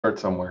Start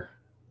somewhere.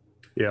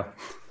 Yeah.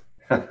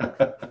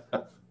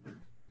 All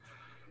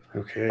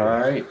Okay.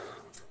 right.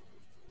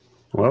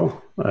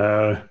 Well,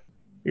 I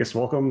guess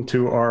welcome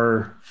to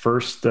our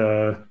first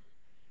uh,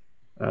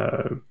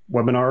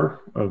 webinar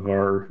of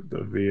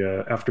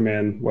the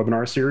Afterman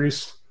webinar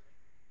series.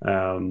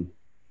 Um,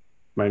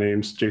 my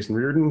name's Jason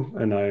Reardon,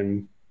 and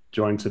I'm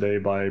joined today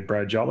by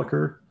Brad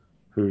Jolliker,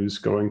 who's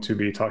going to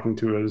be talking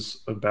to us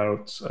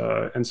about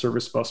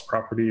NServiceBus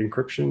property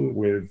encryption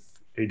with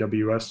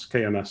AWS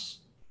KMS.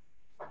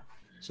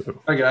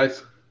 So, Hi,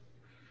 guys.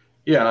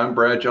 Yeah, I'm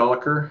Brad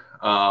Jolliker.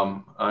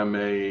 I'm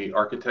a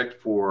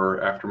architect for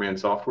Afterman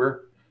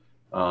Software.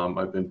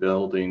 I've been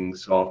building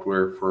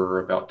software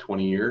for about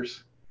 20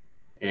 years,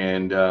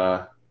 and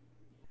the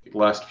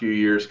last few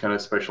years kind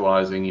of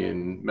specializing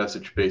in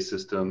message-based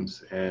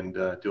systems and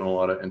doing a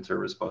lot of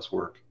NServiceBus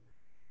work.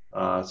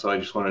 So I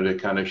just wanted to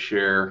kind of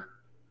share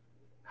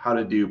how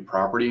to do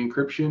property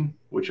encryption,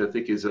 which I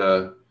think is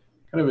a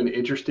kind of an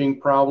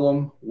interesting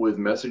problem with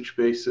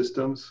message-based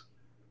systems.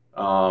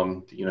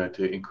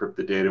 To encrypt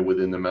the data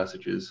within the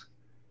messages.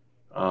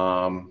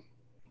 Um,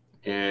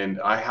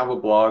 and I have a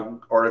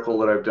blog article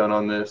that I've done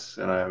on this,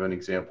 and I have an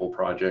example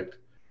project.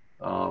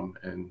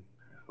 And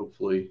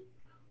hopefully,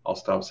 I'll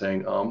stop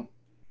saying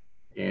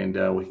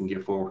and we can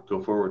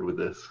go forward with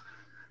this.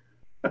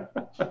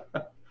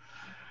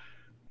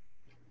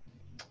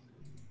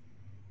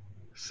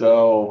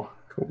 So,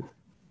 cool.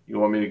 you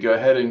want me to go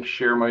ahead and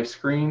share my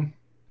screen?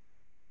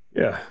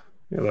 Yeah,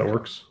 that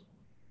works.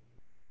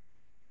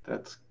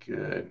 That's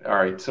good. All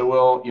right. So,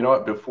 well, you know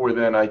what? Before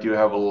then, I do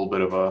have a little bit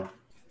of a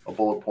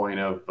bullet point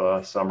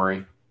of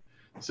summary.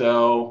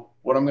 So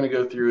what I'm going to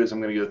go through is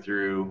I'm going to go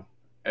through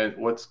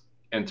what's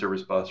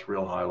NServiceBus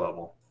real high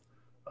level,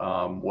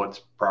 what's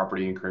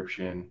property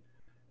encryption,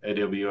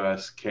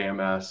 AWS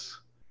KMS,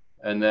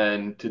 and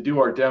then to do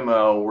our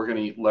demo, we're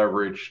going to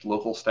leverage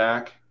Local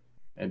Stack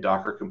and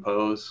Docker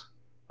Compose,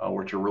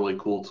 which are really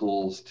cool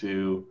tools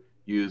to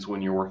use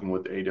when you're working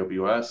with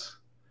AWS.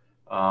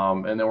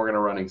 And then we're going to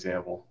run an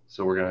example.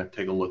 So we're going to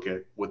take a look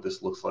at what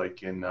this looks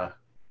like in a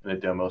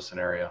demo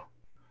scenario.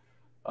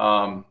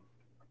 So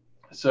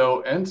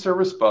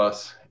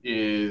NServiceBus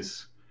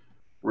is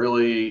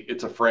really,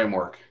 it's a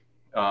framework.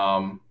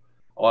 A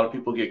lot of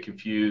people get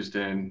confused,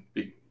 and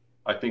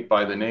I think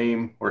by the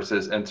name where it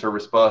says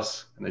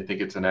NServiceBus, and they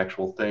think it's an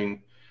actual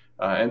thing.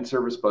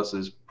 NServiceBus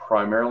is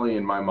primarily,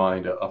 in my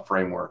mind, a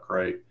framework,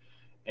 right?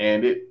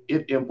 And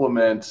it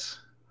implements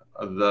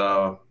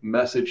the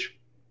message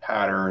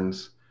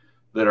patterns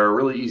that are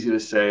really easy to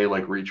say,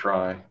 like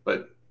retry,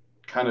 but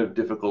kind of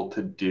difficult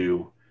to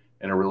do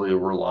in a really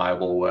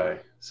reliable way.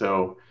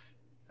 So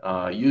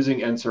using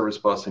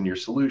NServiceBus in your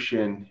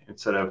solution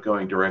instead of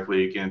going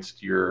directly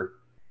against your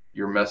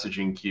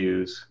messaging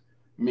queues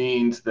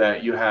means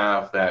that you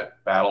have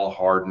that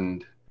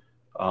battle-hardened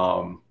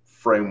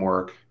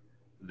framework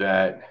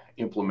that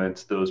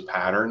implements those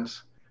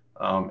patterns.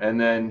 And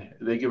then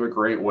they give a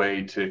great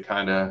way to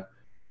kind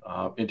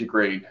of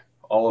integrate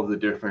all of the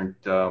different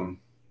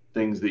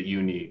things that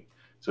you need.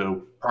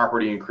 So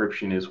property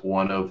encryption is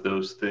one of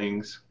those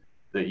things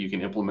that you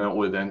can implement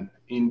within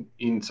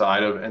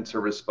inside of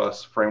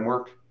NServiceBus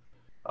framework.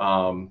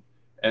 And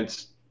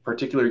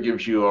particularly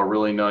gives you a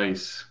really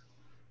nice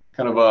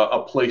kind of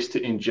a place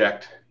to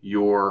inject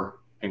your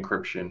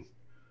encryption.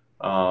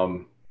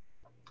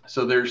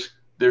 So there's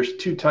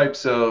two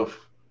types of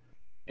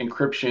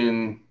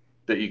encryption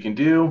that you can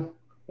do.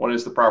 One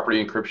is the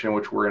property encryption,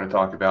 which we're going to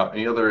talk about,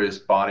 and the other is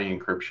body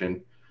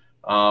encryption.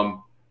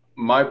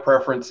 My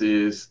preference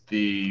is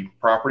the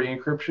property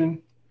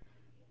encryption.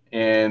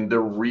 And the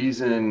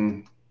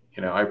reason,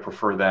 I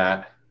prefer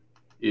that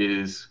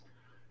is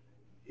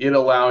it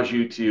allows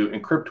you to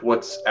encrypt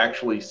what's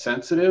actually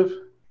sensitive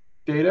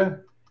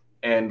data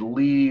and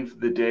leave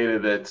the data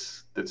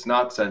that's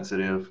not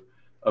sensitive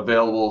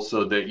available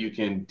so that you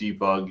can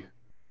debug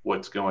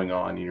what's going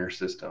on in your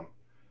system.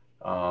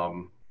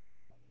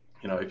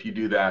 If you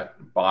do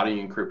that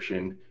body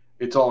encryption,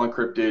 it's all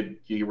encrypted.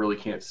 You really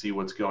can't see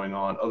what's going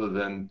on other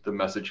than the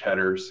message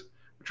headers,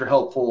 which are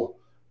helpful.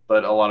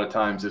 But a lot of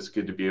times it's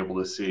good to be able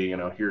to see,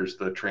 here's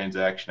the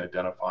transaction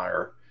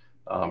identifier.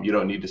 You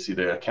don't need to see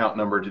the account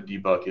number to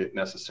debug it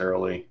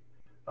necessarily,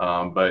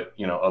 but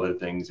other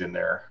things in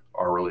there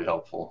are really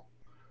helpful.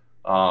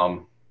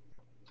 One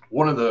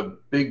of the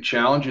big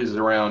challenges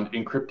around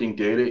encrypting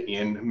data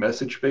in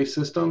message-based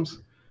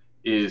systems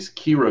is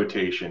key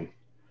rotation.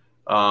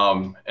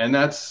 And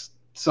that's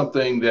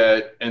something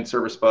that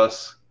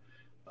NServiceBus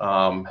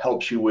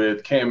helps you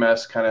with.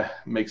 KMS kind of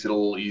makes it a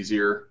little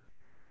easier.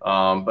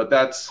 But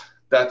that's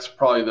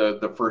probably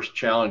the first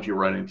challenge you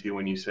run into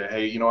when you say,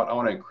 hey, you know what, I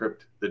want to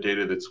encrypt the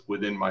data that's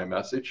within my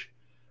message.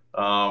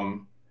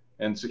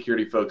 And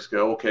security folks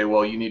go, okay,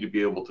 well, you need to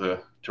be able to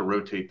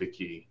rotate the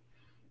key.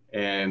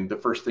 And the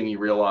first thing you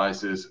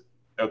realize is,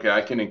 okay,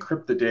 I can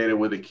encrypt the data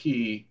with a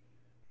key,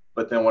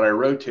 but then when I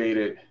rotate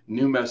it,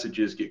 new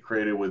messages get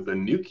created with the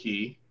new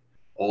key,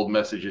 old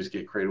messages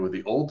get created with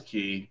the old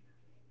key.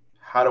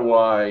 How do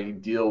I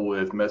deal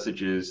with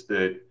messages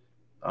that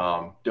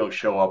don't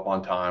show up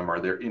on time, or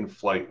they're in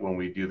flight when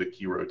we do the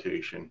key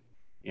rotation.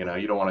 You know,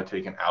 you don't want to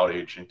take an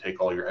outage and take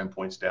all your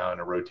endpoints down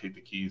and rotate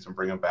the keys and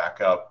bring them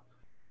back up.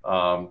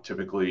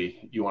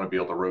 Typically, you want to be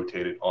able to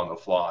rotate it on the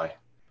fly.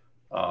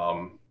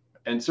 And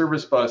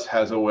NServiceBus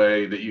has a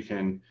way that you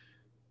can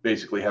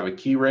basically have a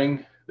key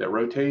ring that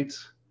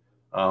rotates.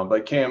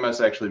 But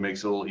KMS actually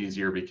makes it a little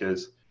easier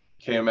because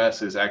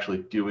KMS is actually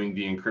doing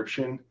the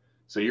encryption.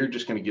 So you're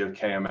just going to give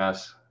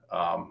KMS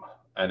an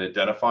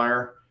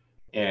identifier,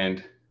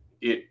 and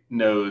it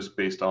knows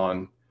based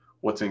on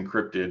what's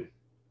encrypted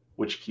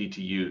which key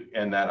to use,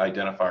 and that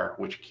identifier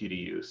which key to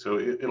use. So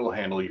it'll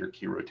handle your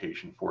key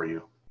rotation for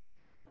you.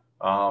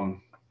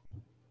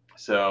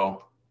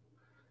 So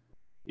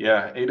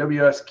yeah,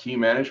 AWS Key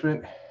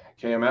Management,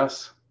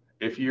 KMS.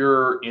 If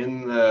you're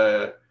in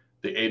the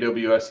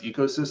AWS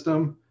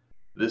ecosystem,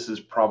 this is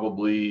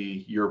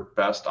probably your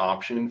best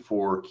option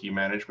for key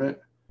management.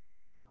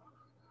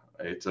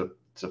 It's a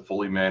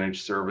fully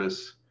managed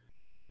service.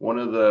 One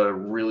of the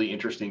really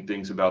interesting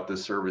things about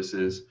this service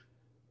is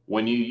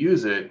when you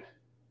use it,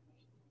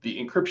 the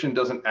encryption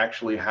doesn't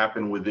actually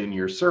happen within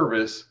your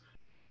service.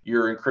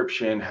 Your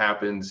encryption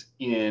happens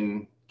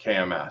in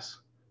KMS.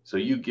 So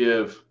you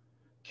give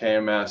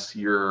KMS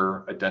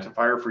your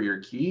identifier for your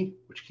key,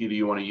 which key do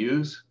you want to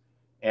use,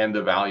 and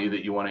the value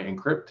that you want to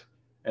encrypt,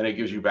 and it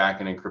gives you back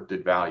an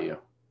encrypted value,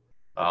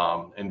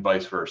 and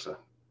vice versa.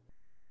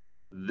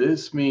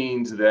 This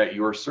means that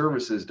your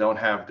services don't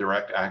have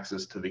direct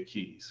access to the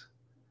keys.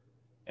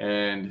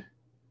 And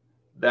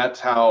that's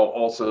how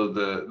also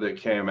the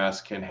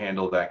KMS can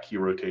handle that key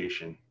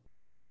rotation.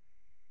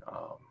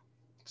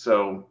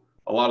 So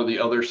a lot of the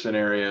other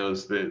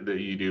scenarios that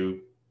you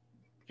do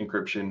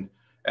encryption,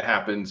 it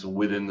happens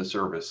within the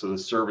service. So the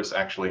service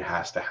actually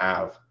has to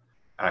have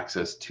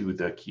access to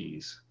the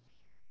keys.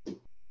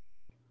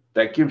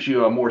 That gives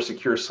you a more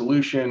secure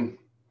solution.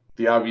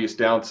 The obvious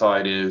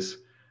downside is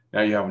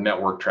now you have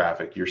network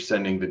traffic. You're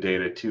sending the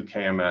data to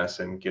KMS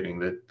and getting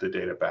the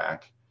data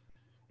back.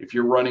 If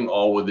you're running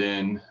all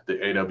within the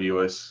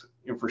AWS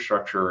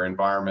infrastructure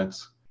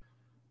environments,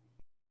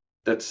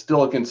 that's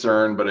still a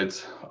concern, but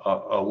it's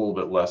a little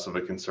bit less of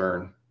a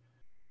concern.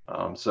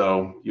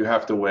 So you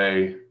have to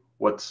weigh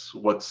what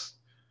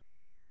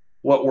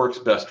works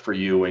best for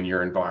you in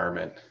your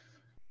environment,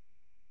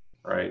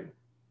 right?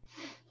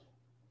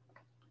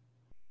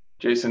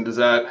 Jason, does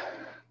that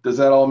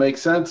all make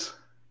sense?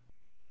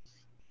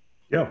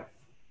 Yeah.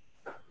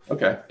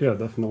 Okay. Yeah,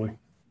 definitely.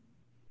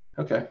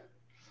 Okay.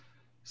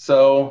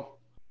 So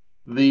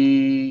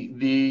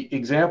the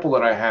example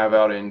that I have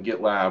out in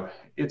GitLab,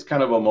 it's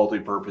kind of a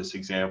multi-purpose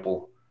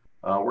example.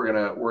 We're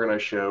gonna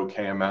show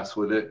KMS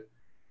with it,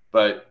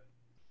 but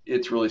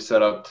it's really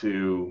set up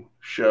to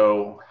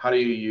show how do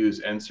you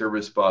use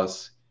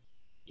NServiceBus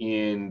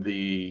in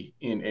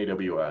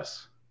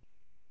AWS,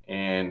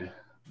 and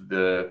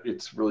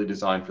it's really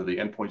designed for the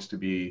endpoints to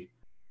be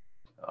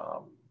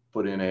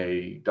put in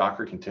a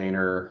Docker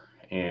container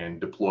and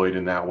deployed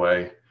in that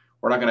way.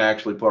 We're not going to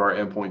actually put our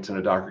endpoints in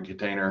a Docker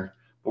container,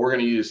 but we're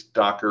going to use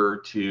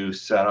Docker to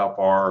set up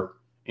our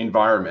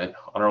environment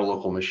on our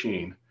local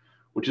machine,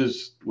 which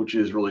is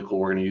really cool.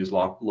 We're going to use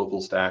local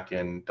stack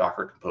and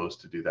Docker Compose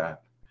to do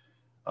that.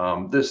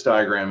 This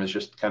diagram is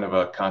just kind of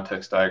a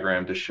context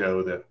diagram to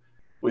show that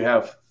we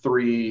have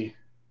 3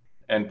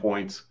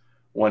 endpoints.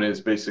 One is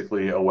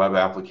basically a web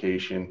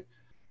application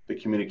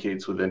that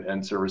communicates with an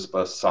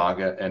NServiceBus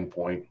Saga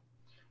endpoint.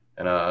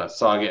 And a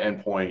Saga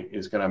endpoint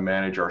is going to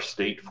manage our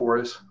state for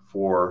us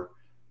for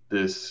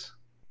this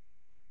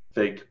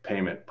fake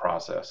payment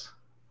process.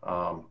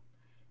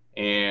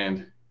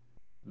 And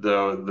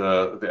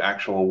the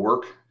actual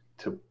work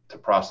to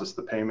process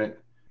the payment,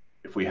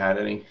 if we had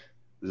any,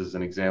 this is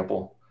an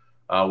example,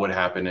 would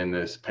happen in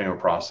this payment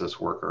process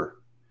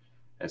worker.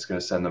 It's going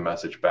to send the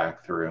message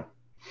back through.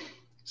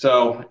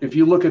 So if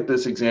you look at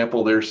this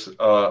example, there's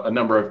a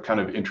number of kind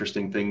of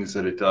interesting things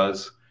that it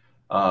does.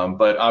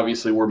 But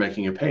obviously we're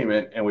making a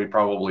payment, and we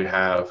probably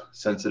have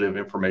sensitive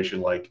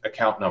information like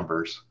account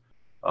numbers,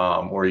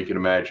 or you can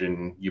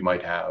imagine you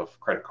might have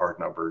credit card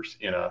numbers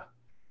in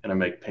a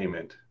make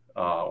payment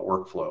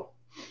workflow.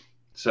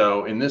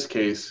 So in this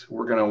case,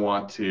 we're going to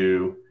want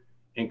to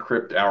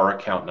encrypt our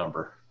account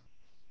number.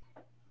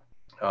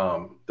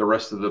 The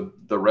rest of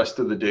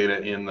the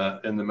data in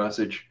the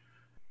message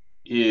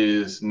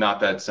is not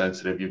that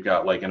sensitive. You've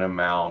got like an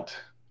amount,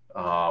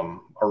 a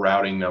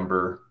routing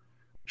number.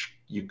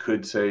 You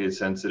could say is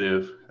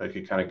sensitive. That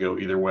could kind of go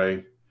either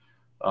way.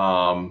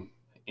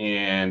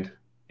 And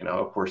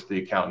of course, the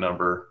account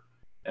number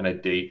and a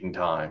date and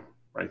time,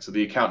 right? So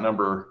the account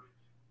number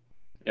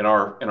in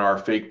our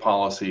fake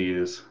policy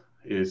is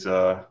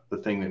the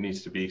thing that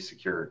needs to be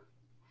secured.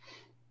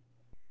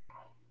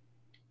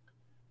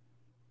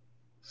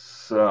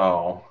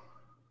 So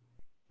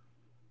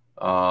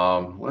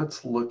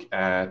let's look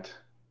at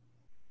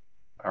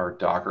our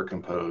Docker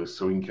Compose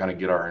so we can kind of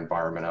get our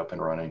environment up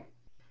and running.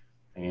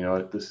 And you know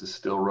what? This is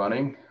still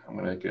running. I'm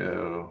going to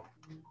go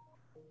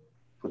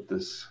put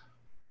this,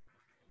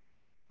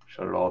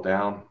 shut it all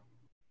down.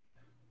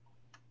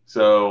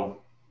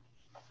 So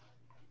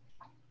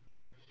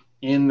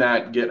in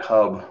that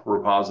GitHub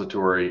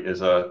repository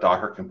is a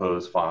Docker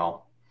Compose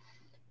file.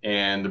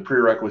 And the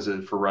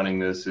prerequisite for running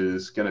this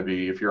is going to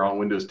be, if you're on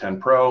Windows 10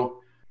 Pro,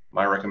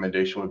 my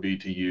recommendation would be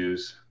to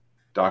use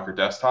Docker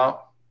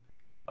Desktop.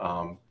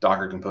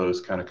 Docker Compose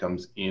kind of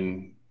comes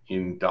in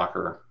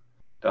Docker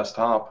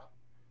Desktop.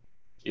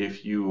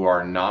 If you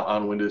are not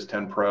on Windows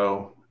 10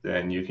 Pro,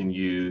 then you can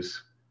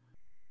use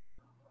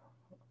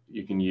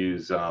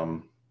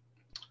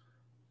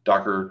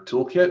Docker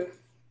Toolkit,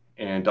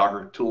 and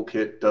Docker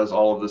Toolkit does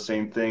all of the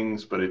same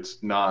things, but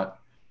it's not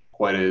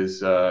quite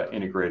as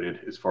integrated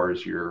as far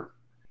as your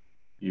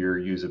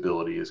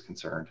usability is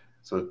concerned.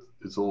 So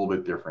it's a little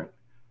bit different.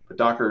 But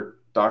Docker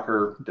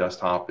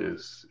Desktop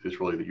is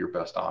really your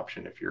best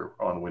option if you're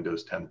on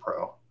Windows 10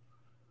 Pro.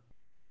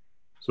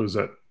 So is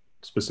that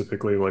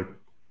specifically like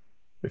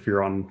if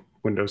you're on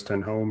Windows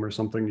 10 Home or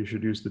something, you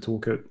should use the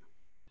toolkit?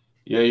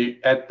 Yeah,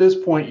 at this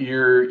point,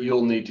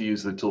 you'll need to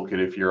use the toolkit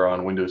if you're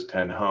on Windows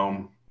 10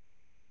 Home.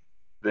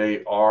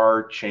 They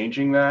are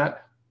changing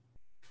that.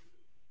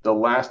 The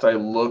last I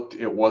looked,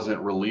 it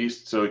wasn't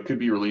released, so it could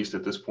be released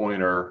at this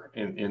point or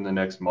in the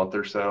next month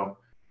or so.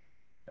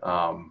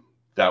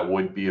 That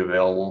would be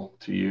available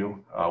to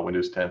you,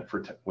 Windows 10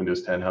 for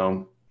Windows 10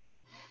 Home.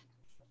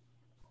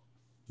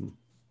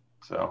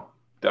 So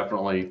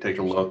definitely take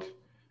a look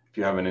if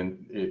you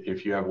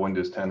have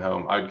Windows 10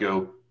 Home. I'd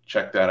go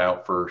check that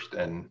out first,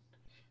 and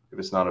if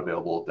it's not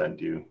available, then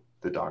do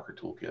the Docker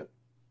Toolkit.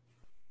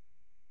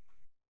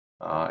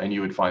 And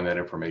you would find that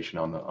information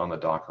on the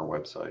Docker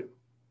website.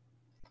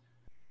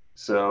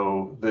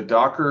 So the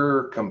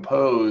Docker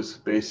Compose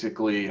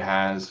basically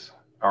has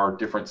our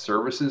different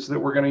services that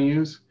we're going to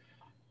use.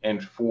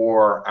 And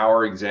for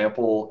our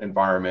example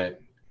environment,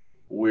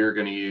 we're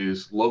going to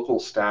use local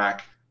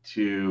stack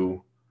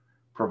to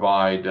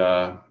provide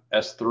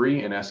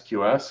S3 and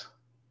SQS,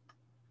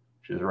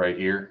 which is right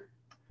here.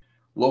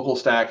 Local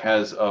stack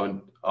has a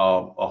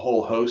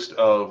whole host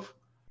of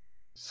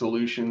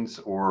solutions,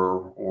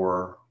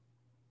 or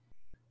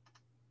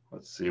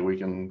let's see, we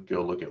can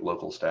go look at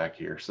local stack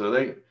here. So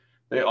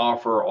they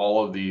offer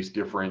all of these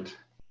different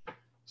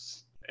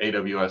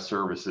AWS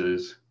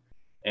services,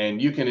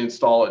 and you can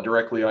install it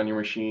directly on your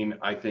machine.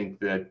 I think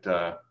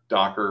that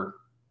Docker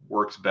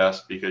works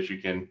best because you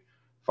can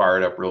fire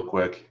it up real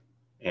quick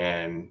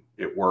and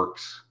it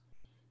works.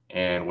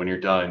 And when you're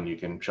done, you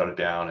can shut it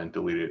down and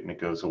delete it and it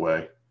goes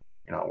away.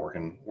 You're not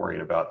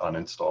worrying about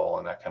uninstall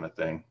and that kind of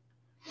thing.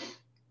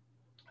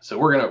 So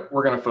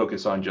we're gonna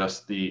focus on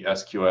just the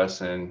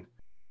SQS and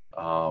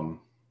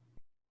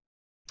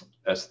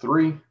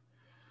S3.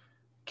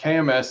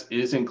 KMS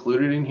is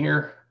included in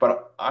here,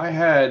 but I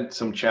had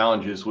some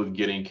challenges with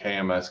getting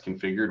KMS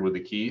configured with the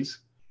keys.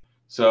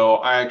 So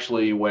I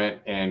actually went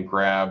and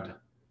grabbed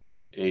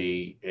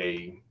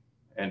an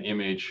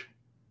image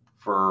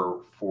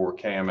for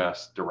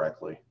KMS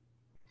directly.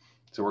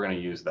 So we're going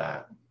to use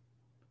that.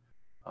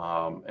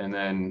 And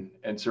then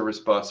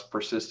NServiceBus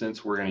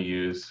persistence, we're going to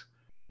use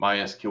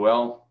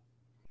MySQL,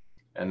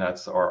 and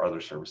that's our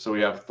other service. So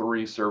we have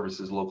 3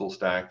 services: local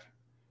stack,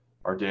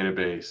 our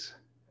database,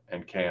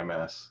 and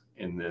KMS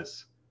in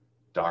this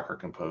Docker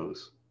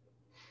Compose.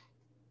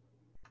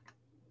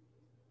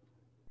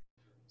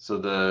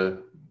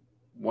 So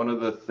one of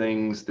the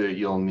things that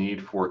you'll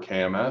need for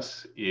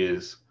KMS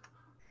is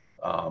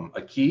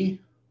a key,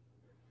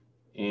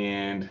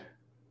 and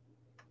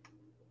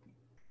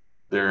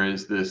there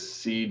is this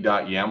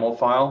c.yaml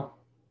file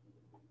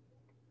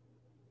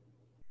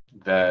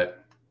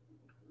that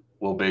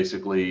will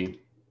basically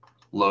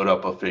load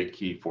up a fake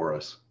key for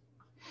us.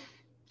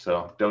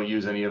 So don't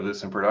use any of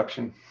this in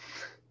production.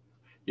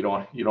 You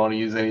don't want to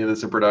use any of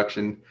this in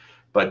production,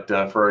 but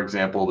for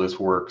example, this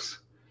works.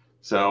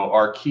 So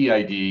our key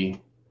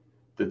ID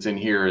that's in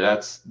here,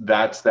 that's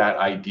that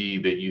ID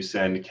that you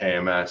send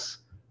KMS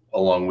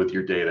along with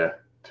your data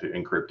to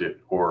encrypt it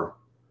or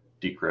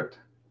decrypt.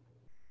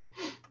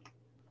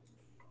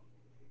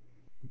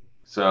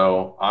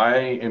 So I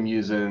am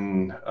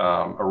using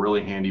a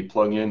really handy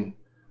plugin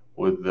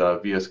with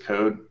VS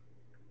Code,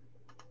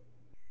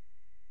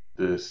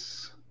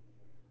 this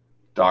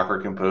Docker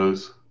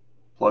Compose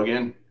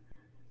plugin.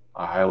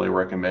 I highly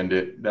recommend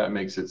it. That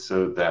makes it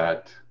so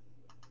that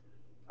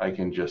I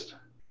can just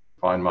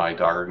find my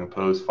Docker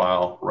Compose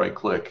file, right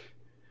click,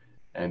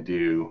 and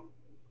do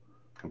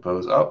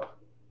Compose up.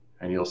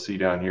 And you'll see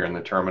down here in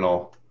the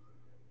terminal,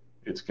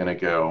 it's going to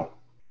go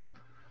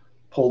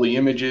pull the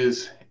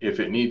images if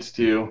it needs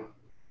to,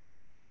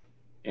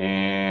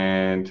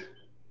 and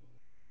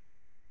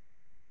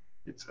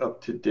it's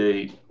up to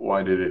date.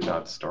 Why did it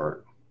not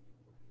start?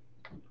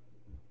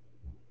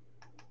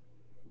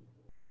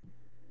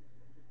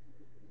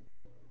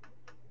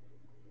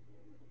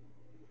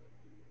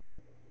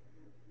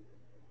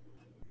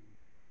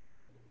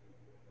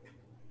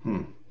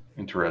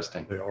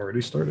 Interesting. They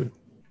already started.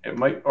 It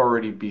might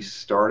already be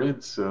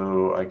started,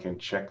 so I can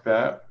check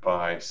that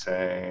by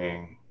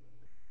saying,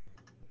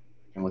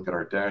 you can look at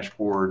our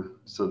dashboard.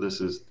 So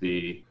this is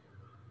the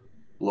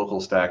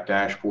local stack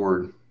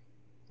dashboard.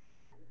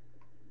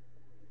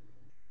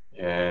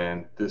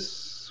 And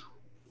this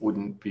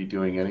wouldn't be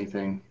doing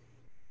anything.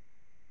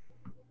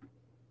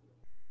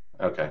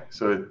 Okay,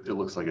 so it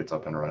looks like it's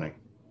up and running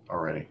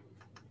already.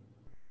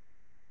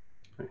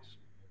 Nice.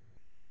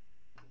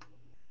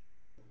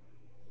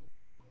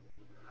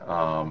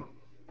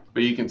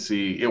 But you can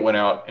see it went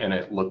out and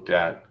it looked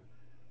at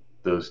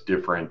those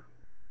different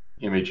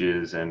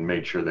images and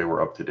made sure they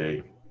were up to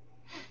date.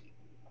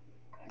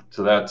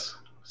 So that's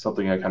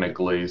something I kind of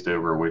glazed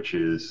over, which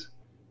is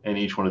in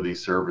each one of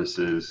these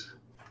services,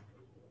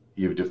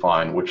 you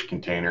define which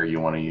container you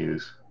want to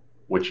use,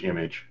 which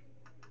image,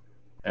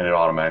 and it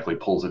automatically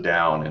pulls it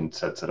down and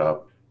sets it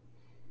up.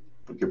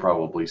 We could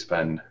probably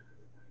spend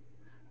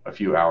a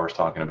few hours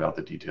talking about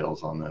the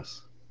details on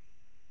this.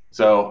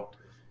 So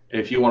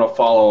if you want to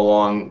follow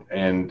along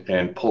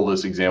and pull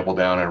this example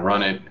down and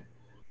run it,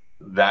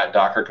 that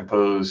Docker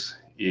Compose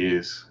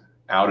is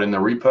out in the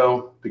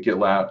repo, the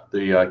GitHub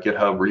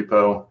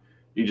repo.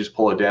 You just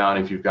pull it down.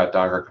 If you've got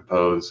Docker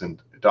Compose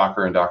and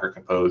Docker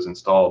Compose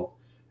installed,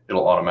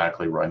 it'll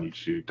automatically run you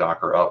to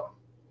Docker up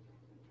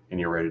and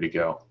you're ready to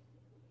go.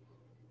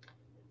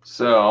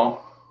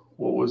 So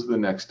what was the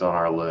next on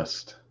our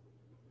list?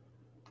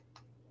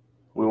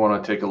 We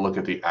want to take a look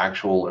at the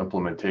actual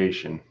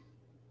implementation.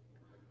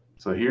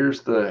 So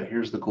here's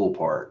the cool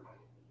part.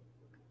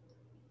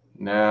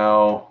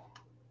 Now,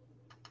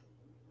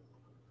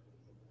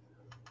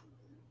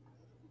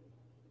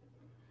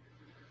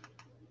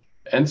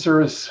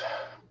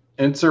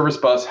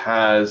 NServiceBus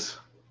has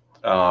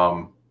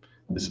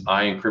this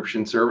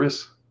Encryption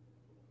service,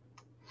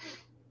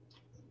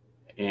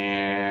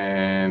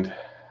 and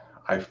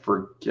I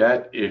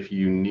forget if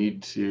you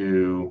need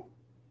to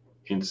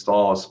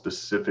install a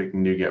specific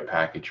NuGet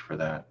package for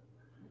that.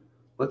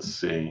 Let's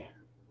see.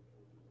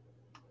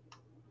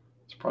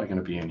 It's probably going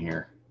to be in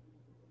here.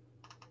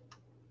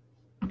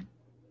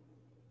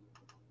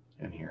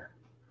 In here.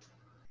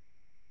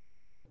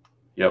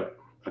 Yep.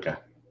 Okay.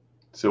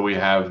 So we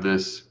have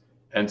this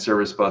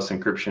NServiceBus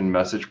encryption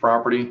message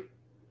property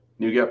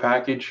NuGet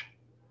package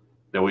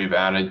that we've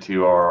added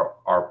to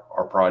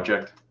our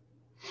project.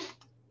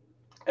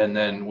 And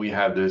then we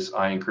have this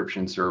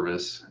iEncryption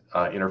service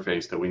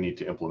interface that we need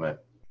to implement.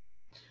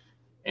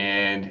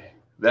 And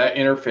that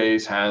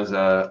interface has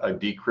a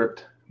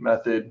decrypt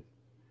method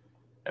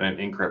and an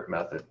encrypt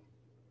method.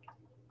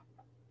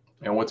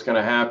 And what's going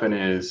to happen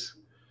is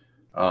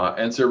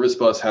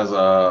NServiceBus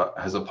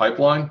has a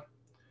pipeline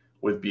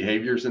with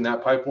behaviors in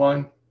that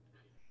pipeline.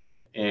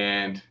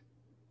 And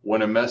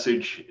when a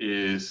message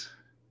is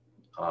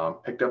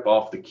picked up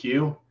off the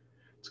queue,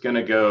 it's going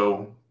to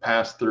go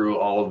pass through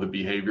all of the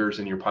behaviors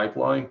in your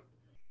pipeline.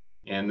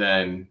 And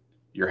then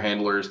your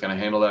handler is going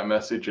to handle that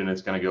message and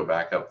it's going to go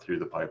back up through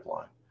the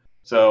pipeline.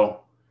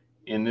 So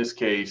in this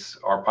case,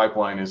 our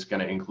pipeline is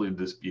going to include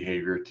this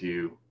behavior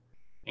to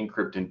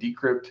encrypt and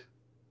decrypt.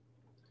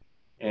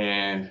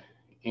 And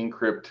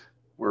encrypt,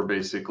 we're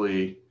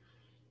basically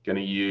going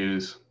to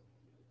use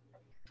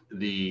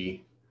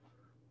the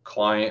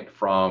client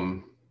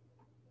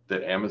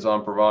that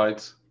Amazon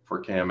provides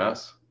for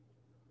KMS.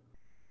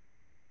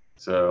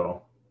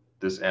 So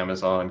this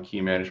Amazon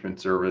key management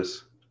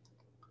service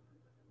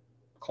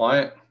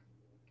client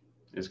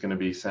is going to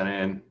be sent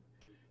in,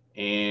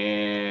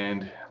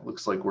 and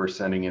looks like we're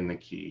sending in the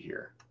key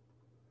here,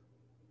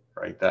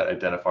 right? That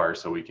identifier,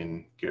 so we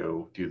can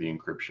go do the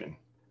encryption.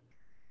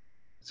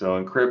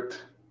 So encrypt,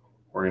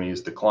 we're going to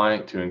use the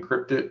client to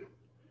encrypt it.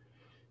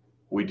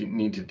 We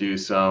need to do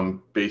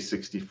some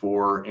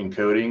base64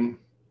 encoding.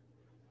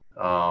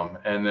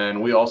 And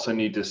then we also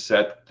need to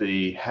set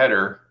the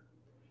header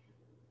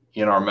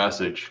in our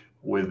message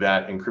with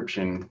that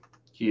encryption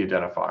key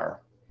identifier.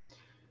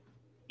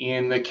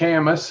 In the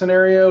KMS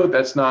scenario,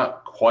 that's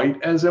not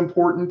quite as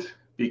important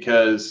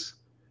because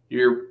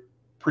you're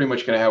pretty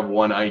much going to have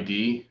one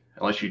ID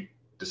unless you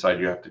decide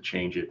you have to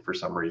change it for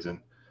some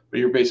reason. But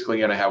you're basically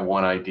going to have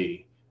one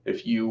ID.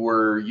 If you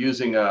were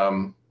using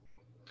a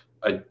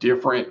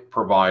different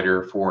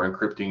provider for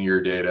encrypting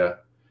your data,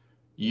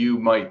 you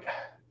might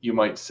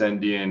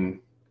send in,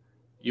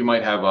 you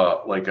might have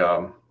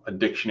a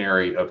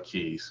dictionary of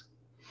keys,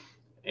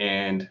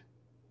 and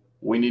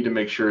we need to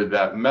make sure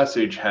that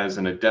message has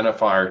an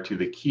identifier to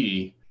the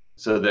key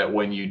so that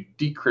when you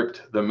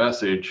decrypt the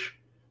message,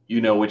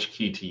 you know which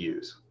key to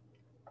use.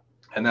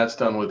 And that's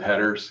done with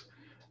headers.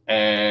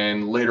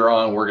 And later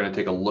on, we're going to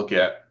take a look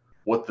at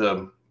what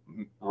the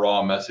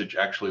raw message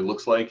actually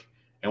looks like,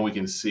 and we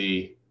can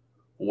see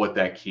where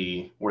that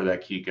key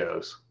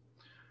goes.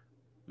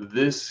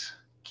 This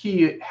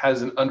key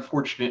has an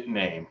unfortunate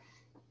name.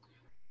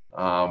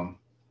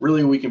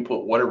 Really, we can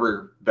put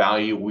whatever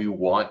value we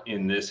want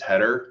in this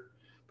header,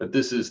 but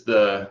this is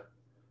the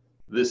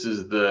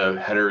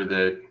header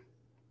that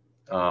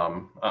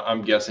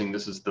I'm guessing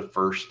this is the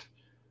first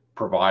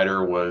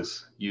provider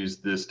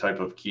used this type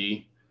of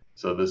key,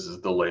 so this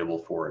is the label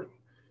for it.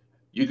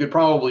 You could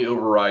probably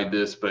override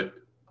this, but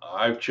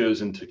I've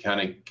chosen to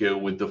kind of go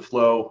with the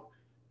flow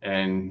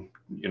and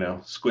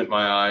squint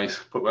my eyes,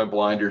 put my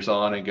blinders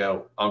on, and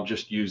go, I'll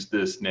just use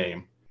this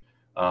name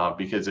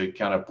because it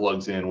kind of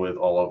plugs in with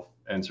all of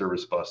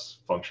NServiceBus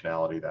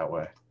functionality that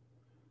way.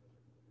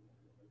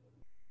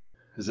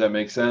 Does that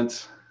make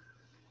sense?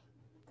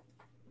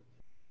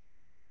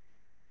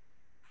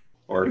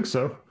 I think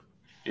so.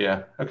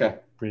 Yeah. Okay.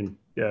 I mean,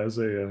 yeah, as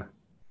a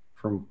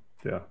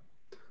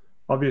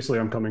obviously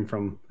I'm coming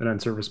from an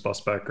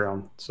NServiceBus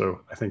background,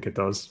 so I think it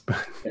does.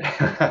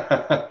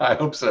 I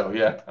hope so.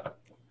 Yeah.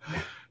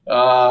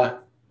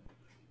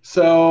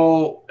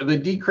 So the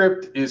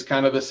decrypt is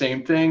kind of the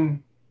same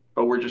thing,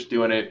 but we're just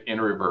doing it in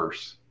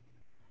reverse.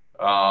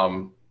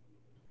 Um,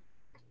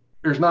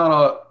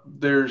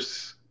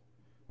 it's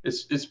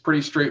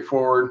pretty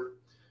straightforward.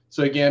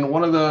 So again,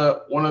 one of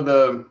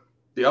the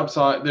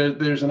upside,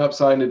 there's an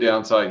upside and a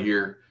downside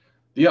here.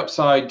 The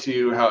upside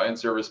to how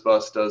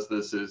NServiceBus does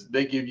this is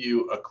they give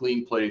you a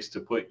clean place to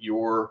put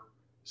your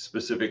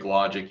specific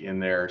logic in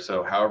there.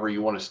 So however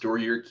you want to store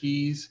your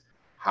keys,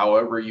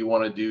 however you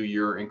want to do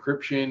your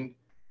encryption,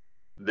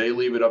 they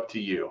leave it up to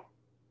you.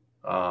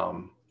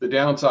 The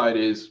downside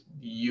is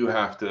you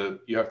have to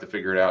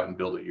figure it out and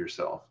build it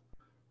yourself.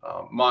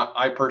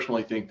 I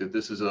personally think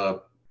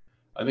that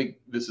I think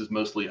this is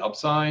mostly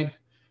upside,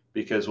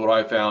 because what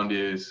I found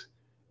is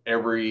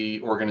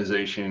every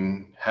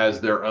organization has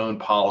their own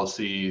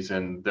policies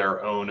and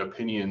their own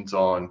opinions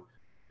on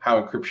how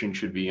encryption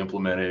should be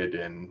implemented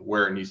and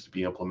where it needs to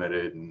be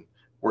implemented and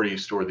where do you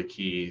store the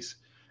keys.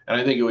 And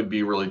I think it would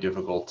be really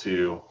difficult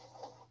to,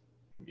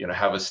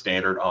 have a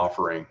standard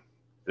offering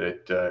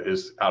that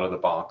is out of the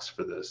box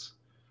for this.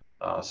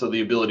 So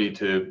the ability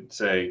to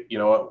say, you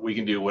know what, we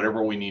can do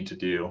whatever we need to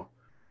do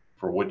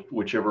for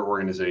whichever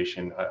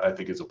organization, I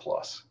think is a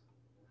plus.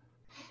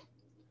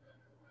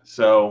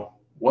 So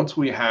once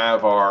we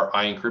have our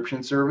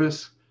iEncryption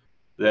service,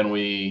 then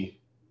we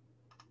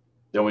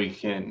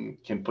can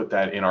put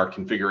that in our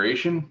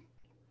configuration.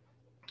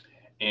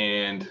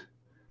 And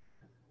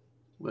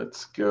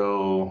let's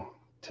go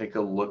take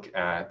a look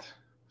at,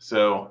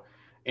 so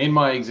in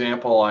my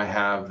example, I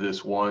have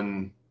this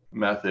one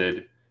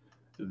method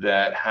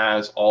that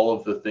has all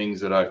of the things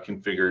that I've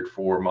configured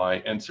for my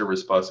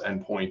NServiceBus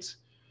endpoints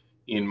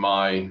in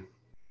my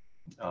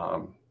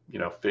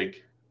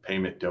fake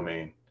payment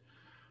domain.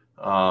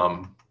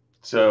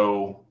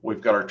 So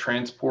we've got our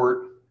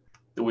transport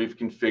that we've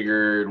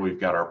configured. We've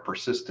got our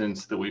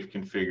persistence that we've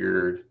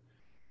configured.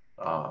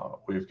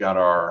 We've got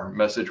our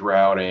message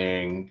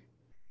routing.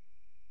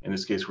 In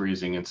this case, we're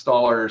using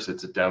installers.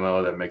 It's a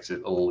demo that makes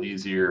it a little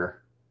easier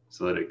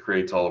so that it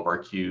creates all of our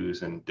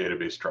queues and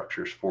database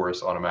structures for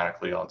us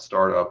automatically on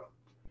startup.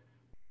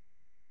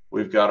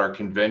 We've got our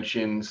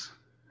conventions,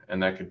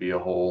 and that could be a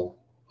whole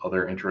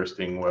other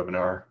interesting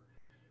webinar.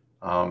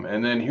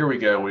 And then here we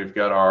go. We've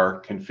got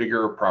our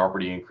configure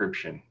property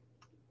encryption.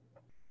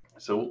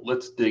 So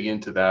let's dig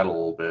into that a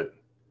little bit.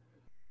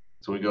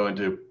 So we go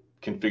into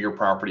configure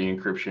property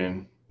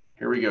encryption.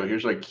 Here we go.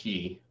 Here's our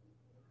key.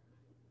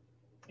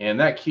 And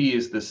that key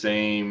is the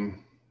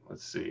same.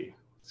 Let's see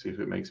if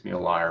it makes me a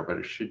liar, but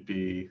it should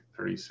be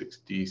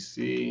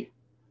 36DC.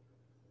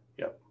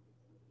 Yep.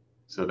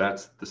 So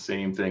that's the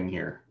same thing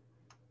here.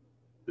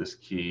 This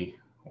key.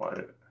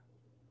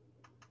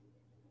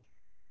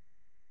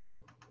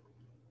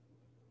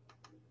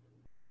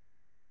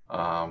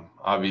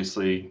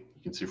 Obviously,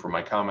 you can see from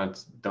my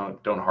comments,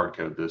 don't hard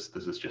code this.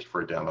 This is just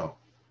for a demo.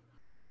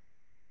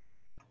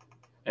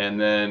 And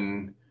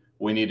then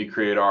we need to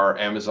create our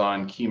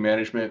Amazon key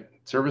management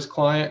service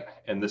client,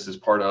 and this is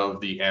part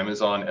of the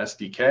Amazon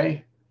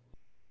SDK.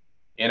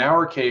 In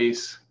our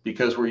case,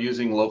 because we're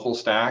using local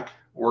stack,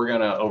 we're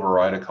going to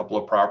override a couple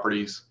of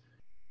properties.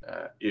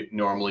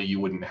 Normally you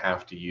wouldn't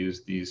have to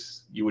use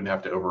these, you wouldn't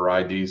have to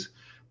override these,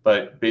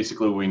 but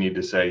basically we need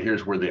to say,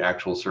 here's where the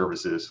actual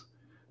service is.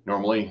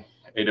 Normally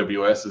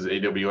AWS is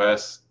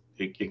AWS,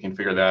 it can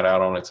figure that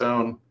out on its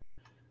own.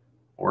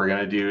 We're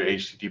going to do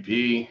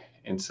HTTP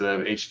instead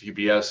of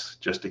HTTPS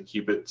just to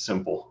keep it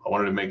simple. I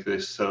wanted to make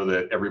this so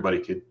that everybody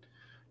could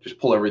just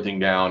pull everything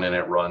down and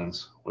it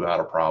runs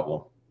without a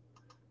problem.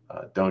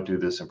 Don't do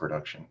this in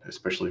production,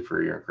 especially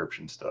for your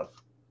encryption stuff.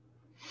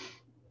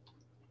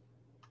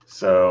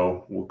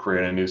 So we'll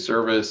create a new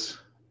service.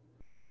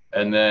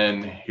 And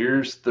then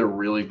here's the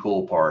really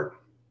cool part.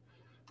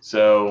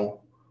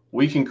 So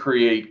we can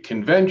create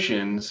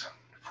conventions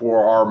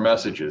for our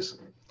messages.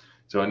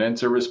 So in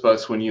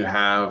NServiceBus, when you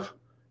have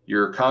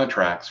your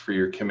contracts for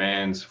your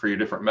commands, for your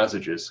different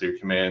messages, so your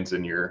commands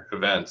and your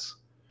events,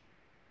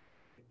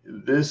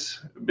 this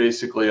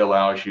basically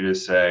allows you to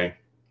say,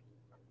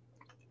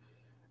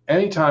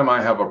 anytime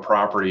I have a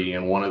property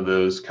in one of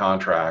those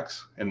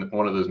contracts, in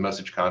one of those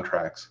message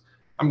contracts,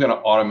 I'm going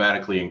to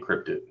automatically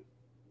encrypt it.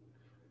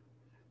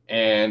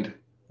 And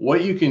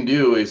what you can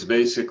do is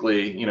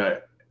basically,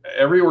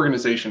 every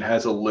organization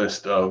has a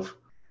list of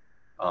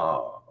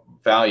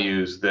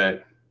values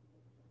that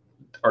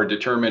are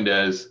determined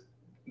as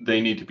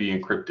they need to be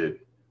encrypted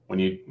when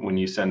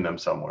you send them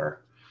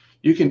somewhere.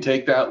 You can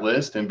take that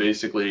list and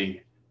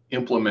basically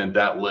implement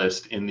that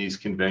list in these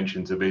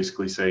conventions and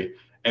basically say,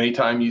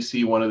 anytime you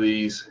see one of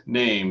these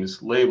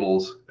names,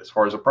 labels, as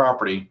far as a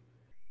property,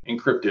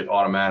 encrypt it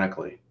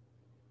automatically.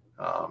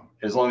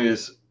 As long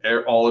as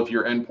all of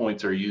your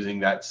endpoints are using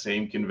that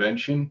same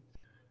convention,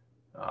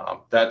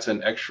 that's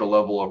an extra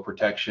level of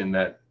protection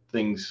that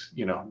things,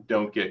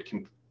 don't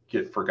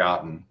get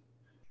forgotten.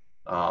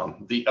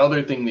 The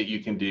other thing that you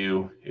can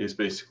do is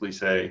basically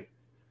say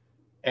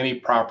any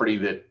property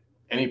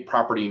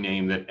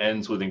name that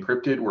ends with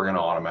encrypted, we're going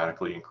to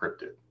automatically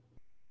encrypt it.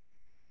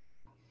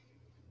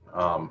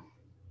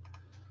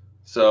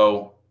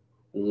 So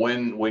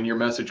when your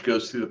message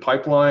goes through the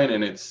pipeline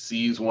and it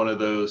sees one of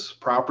those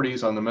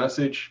properties on the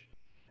message,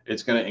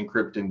 it's going to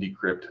encrypt and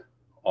decrypt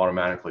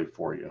automatically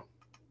for you.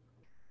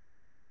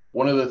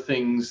 One of the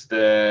things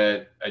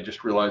that I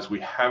just realized we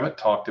haven't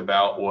talked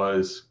about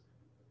was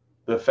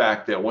the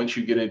fact that once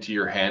you get into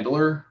your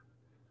handler,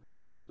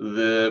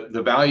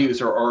 the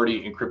values are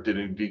already encrypted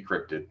and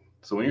decrypted.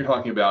 So when you're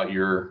talking about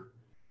your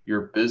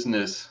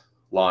business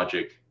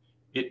logic,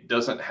 it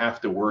doesn't have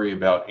to worry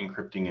about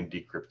encrypting and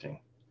decrypting.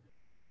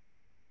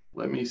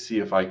 Let me see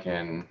if I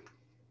can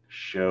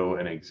show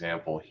an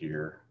example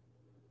here.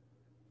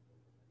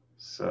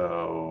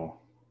 So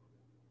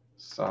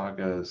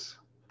Saga's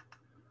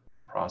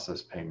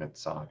process payment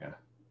Saga.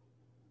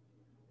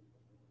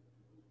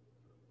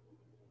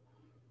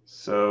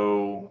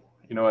 So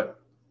you know what?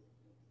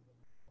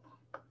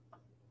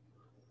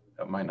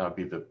 That might not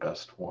be the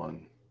best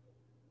one.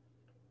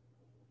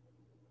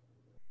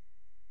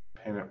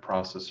 Payment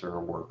processor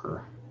or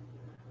worker.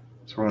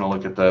 So we're going to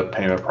look at the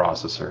payment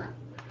processor.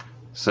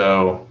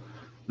 So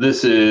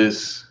this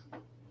is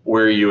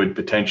where you would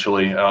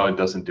potentially, oh, it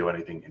doesn't do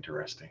anything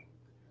interesting.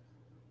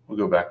 We'll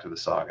go back to the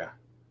Saga.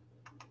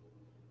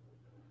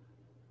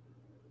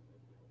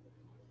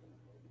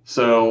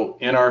 So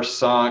in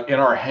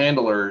our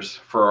handlers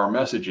for our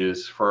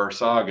messages for our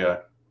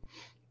Saga,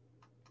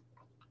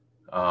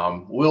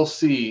 we'll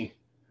see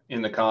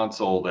in the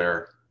console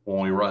there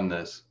when we run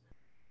this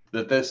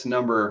that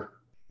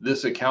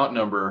this account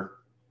number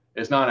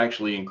is not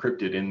actually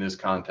encrypted in this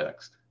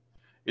context.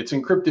 It's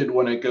encrypted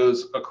when it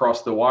goes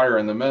across the wire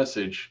in the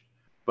message,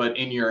 but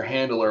in your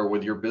handler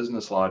with your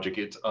business logic,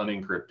 it's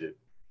unencrypted.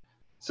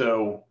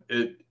 So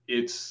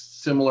it's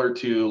similar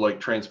to like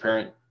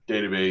transparent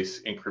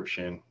database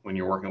encryption when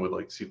you're working with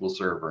like SQL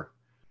Server,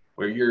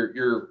 where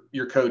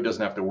your code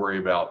doesn't have to worry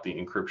about the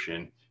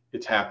encryption.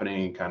 It's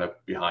happening kind of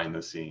behind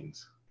the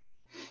scenes.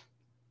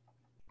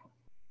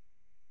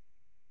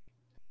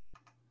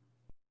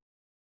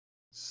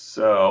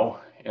 So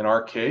in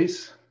our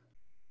case,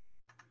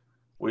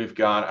 we've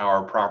got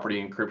our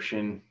property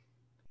encryption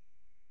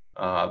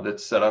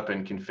that's set up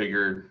and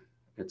configured.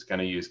 It's going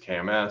to use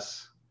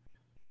KMS.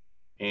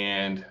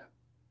 And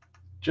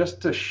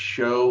just to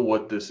show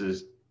what this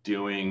is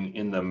doing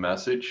in the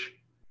message,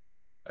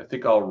 I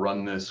think I'll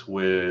run this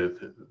with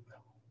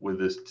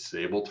this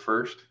disabled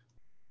first.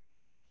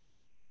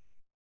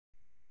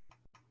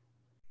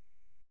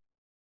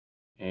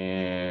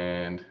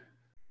 And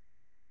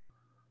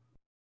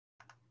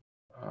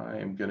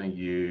I'm going to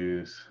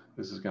use,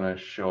 this is going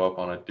to show up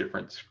on a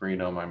different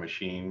screen on my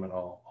machine, but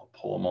I'll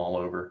pull them all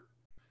over.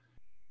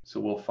 So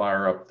we'll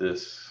fire up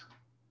this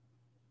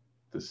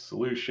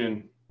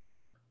solution.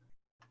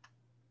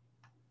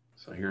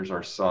 So here's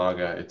our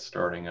Saga, it's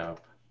starting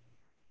up.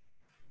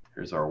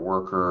 Here's our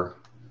worker.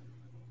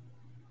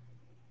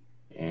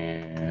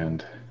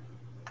 And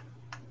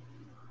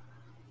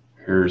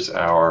here's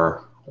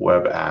our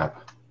web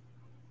app.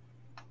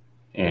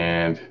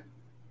 And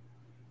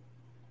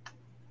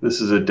this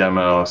is a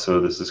demo,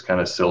 so this is kind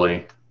of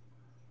silly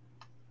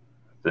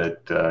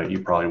that you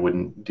probably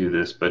wouldn't do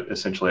this, but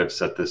essentially I've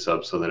set this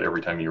up so that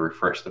every time you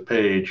refresh the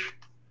page,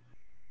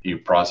 you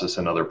process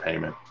another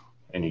payment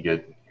and you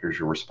get, here's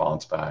your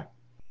response back.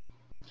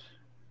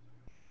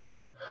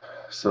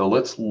 So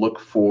let's look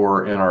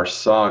for in our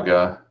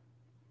Saga,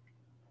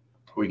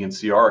 we can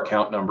see our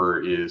account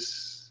number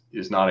is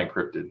not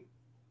encrypted.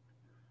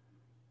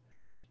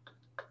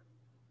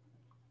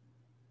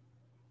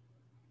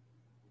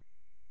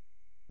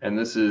 And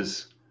this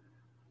is,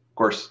 of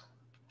course,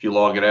 if you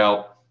log it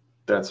out,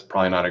 that's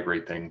probably not a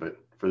great thing, but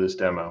for this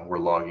demo, we're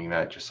logging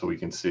that just so we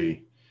can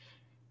see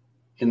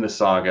in the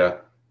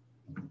Saga,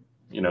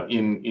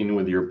 in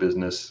with your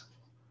business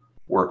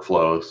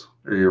workflows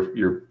or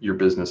your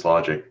business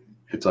logic,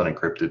 it's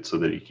unencrypted so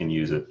that you can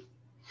use it.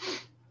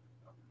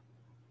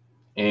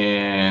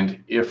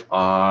 And if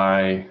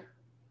I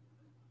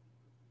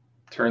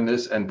turn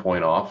this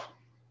endpoint off,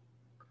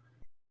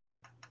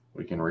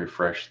 we can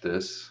refresh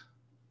this.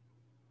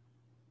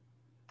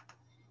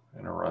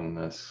 I'm going to run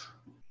this.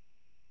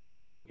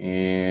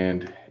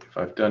 And if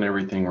I've done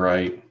everything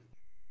right,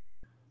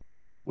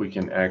 we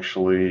can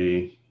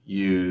actually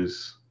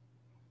use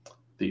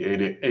the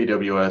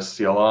AWS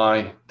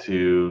CLI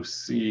to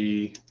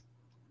see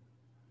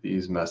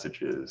these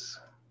messages.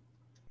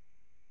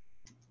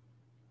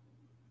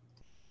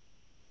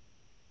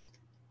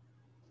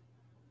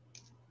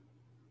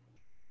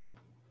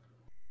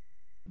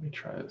 Let me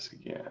try this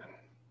again.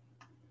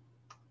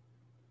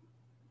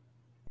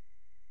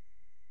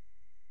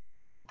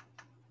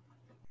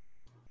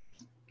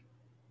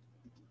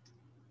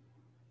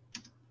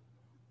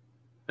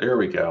 There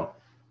we go.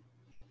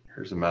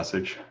 Here's a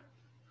message.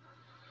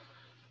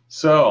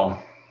 So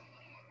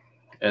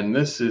And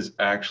this is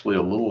actually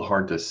a little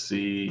hard to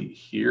see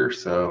here.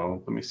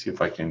 So let me see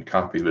if I can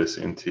copy this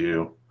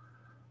into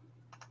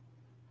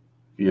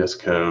VS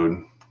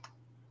Code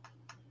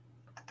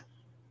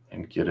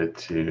and get it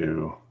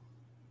to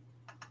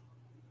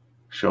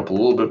show up a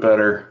little bit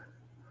better.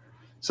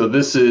 So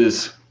this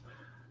is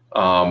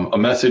a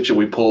message that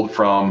we pulled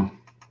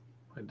from,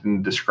 I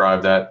didn't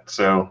describe that.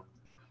 So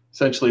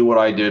essentially what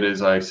I did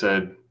is I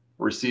said,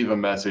 receive a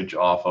message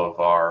off of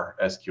our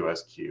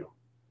SQS queue.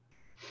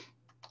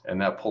 And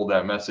that pulled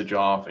that message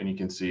off, and you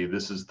can see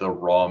this is the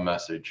raw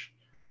message.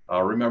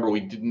 Remember,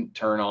 we didn't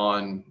turn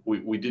on,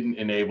 we didn't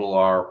enable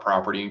our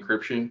property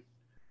encryption.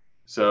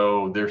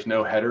 So there's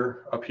no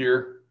header up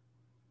here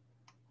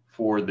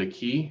for the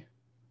key.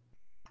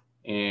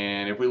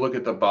 And if we look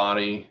at the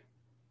body,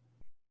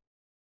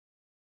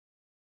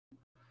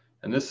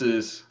 and this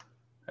is,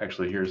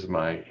 actually, here's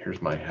my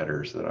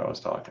headers that I was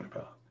talking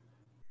about.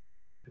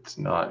 It's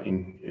not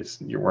in,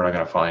 we're not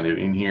gonna find it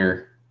in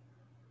here.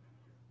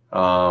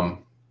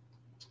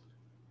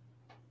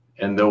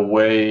 And the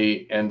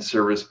way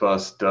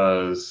NServiceBus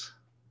does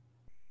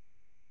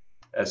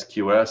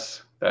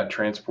SQS, that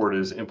transport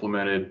is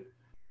implemented.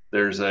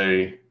 There's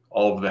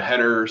all of the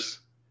headers,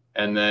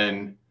 and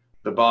then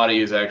the body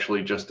is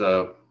actually just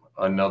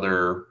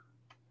another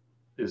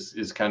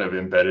is kind of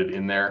embedded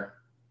in there,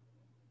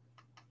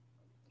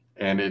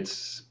 and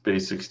it's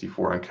base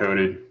 64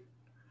 encoded.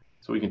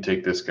 So we can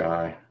take this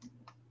guy,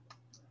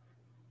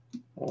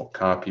 we'll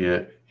copy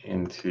it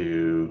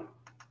into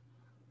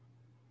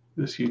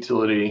this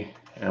utility,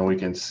 and we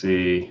can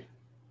see,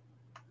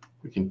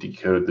 we can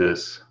decode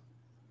this,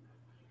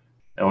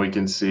 and we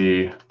can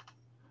see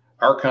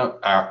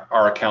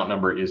our account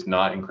number is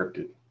not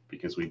encrypted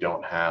because we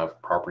don't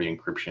have property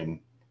encryption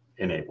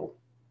enabled.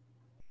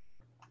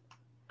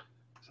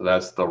 So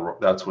that's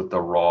what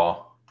the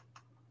raw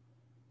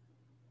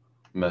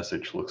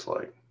message looks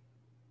like,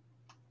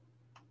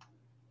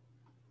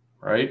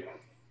 right?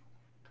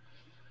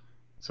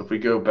 So if we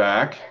go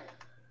back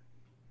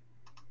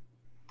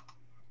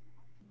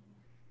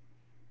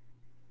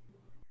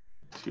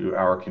to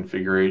our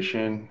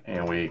configuration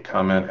and we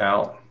comment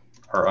out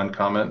or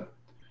uncomment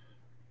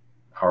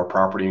our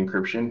property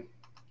encryption,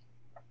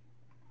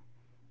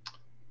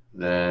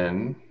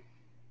 then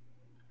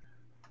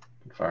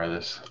fire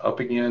this up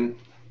again.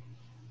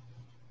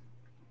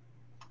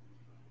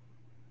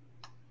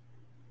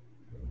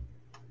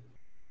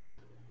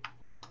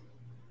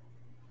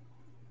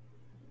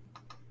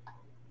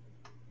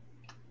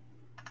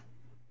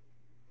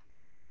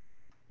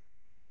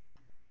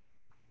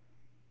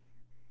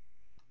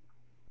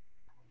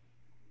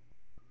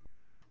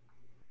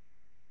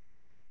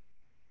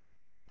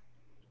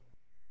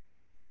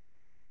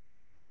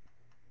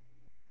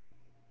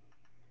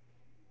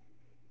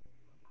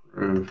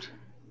 Approved.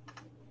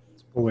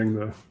 It's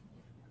pulling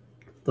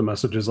the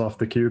messages off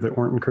the queue that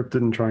weren't encrypted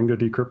and trying to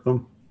decrypt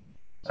them.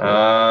 So,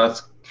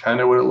 that's kind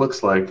of what it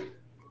looks like.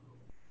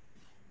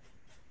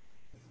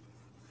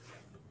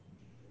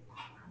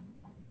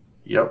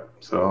 Yep.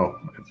 So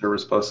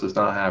NServiceBus is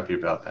not happy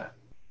about that.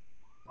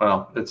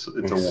 Well, it's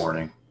a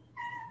warning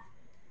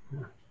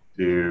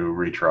to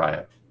retry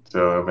it.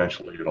 So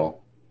eventually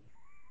it'll.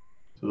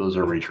 So those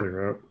are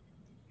retry.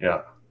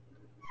 Yeah.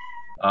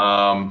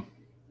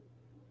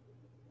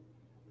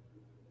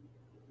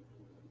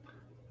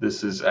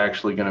 This is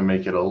actually going to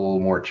make it a little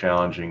more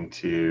challenging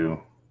to.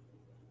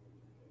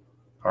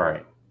 All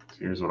right. So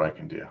here's what I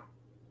can do.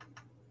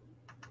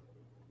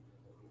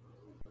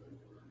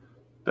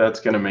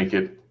 That's going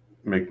to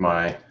make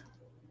my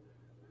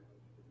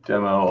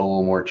demo a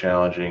little more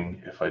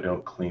challenging if I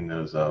don't clean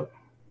those up.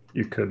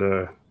 You could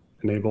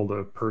enable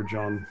the purge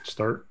on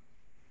start.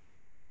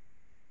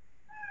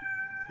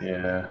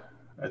 Yeah,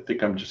 I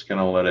think I'm just going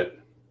to let it.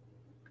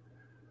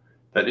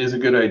 That is a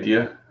good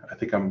idea. I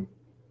think I'm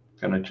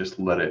going to just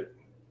let it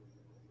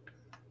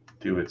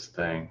do its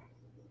thing.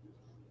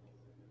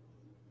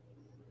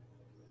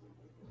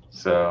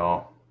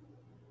 So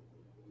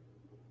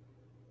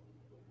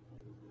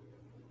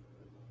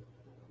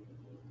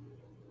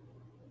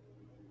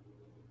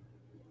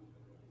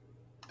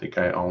I think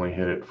I only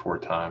hit it 4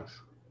 times.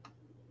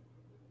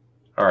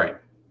 All right.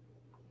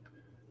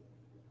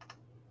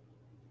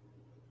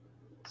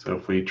 So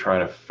if we try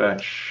to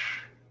fetch,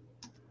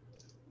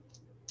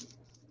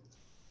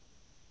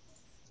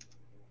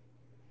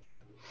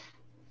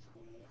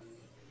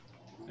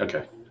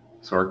 okay,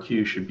 so our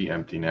queue should be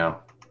empty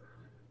now.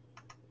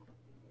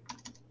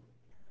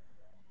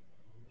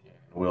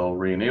 We'll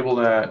re-enable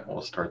that.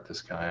 We'll start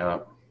this guy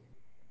up.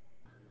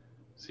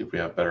 See if we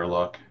have better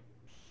luck.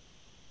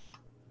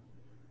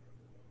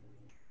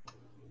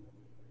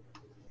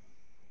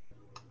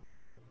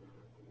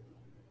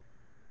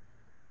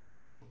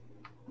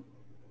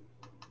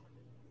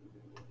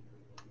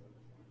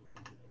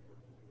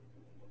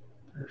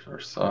 There's our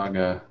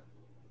Saga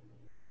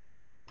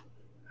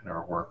and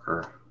our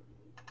worker.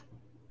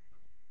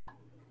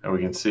 And we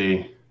can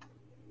see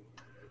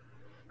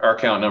our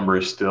account number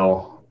is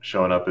still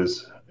showing up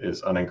as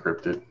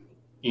unencrypted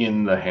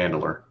in the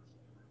handler.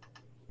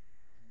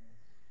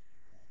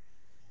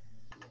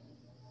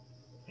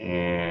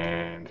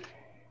 And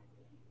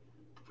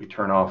if we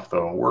turn off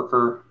the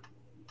worker,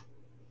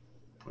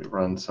 we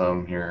run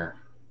some here.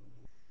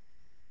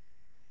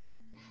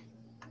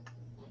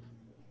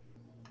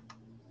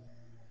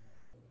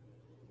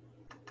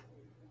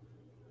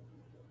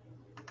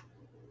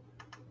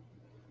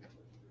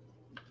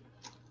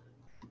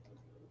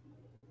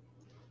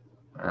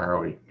 All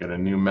right, we got a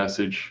new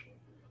message.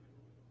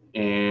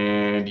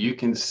 And you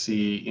can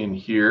see in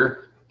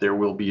here, there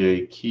will be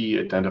a key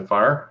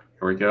identifier.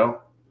 Here we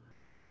go.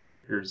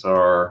 Here's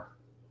our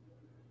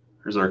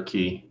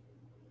key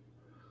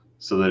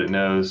so that it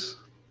knows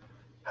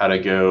how to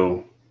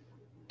go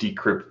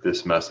decrypt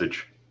this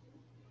message.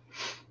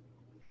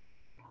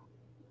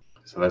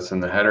 So that's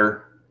in the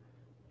header.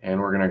 And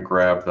we're going to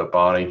grab the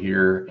body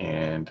here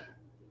and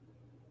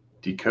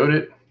decode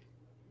it.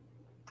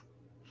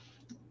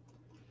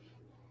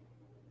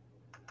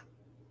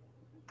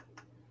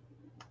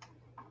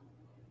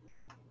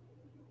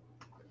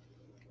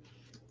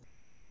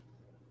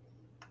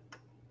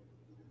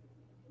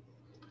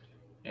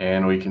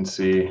 And we can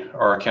see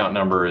our account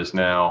number is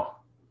now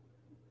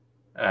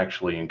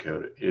actually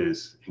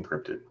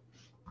encrypted.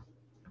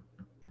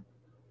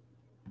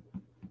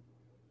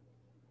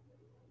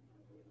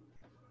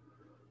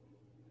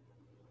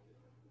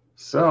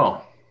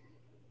 So,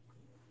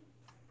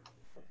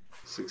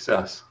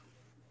 success.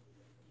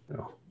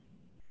 Yeah.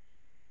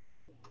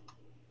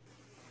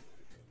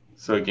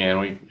 So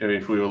again,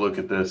 if we look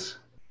at this,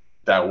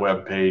 that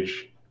web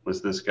page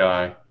was this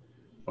guy.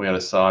 We had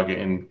a saga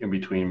in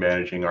between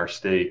managing our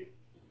state,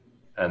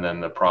 and then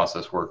the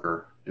process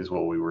worker is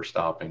what we were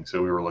stopping.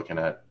 So we were looking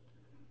at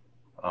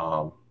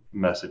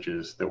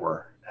messages that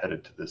were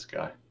headed to this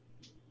guy.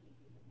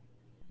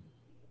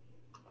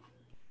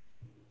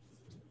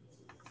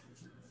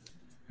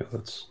 Yeah,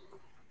 that's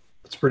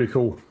pretty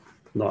cool.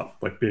 Not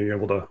like being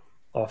able to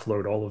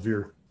offload all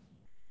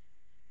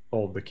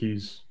of the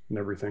keys and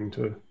everything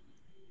to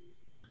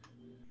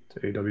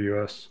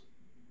AWS.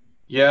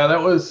 Yeah,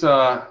 that was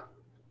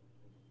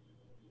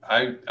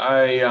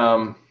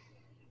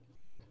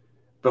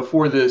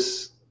before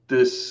this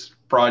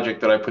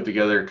project that I put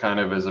together kind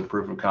of as a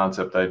proof of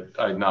concept,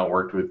 I'd not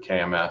worked with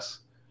KMS,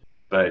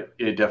 but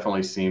it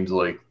definitely seems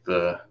like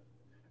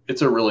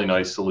it's a really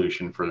nice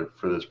solution for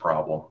this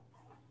problem.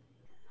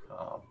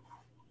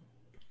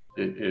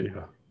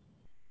 Yeah.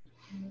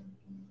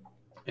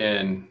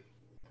 And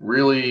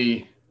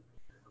really,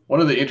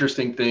 one of the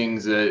interesting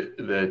things that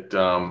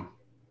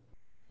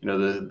you know,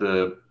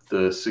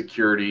 the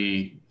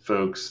security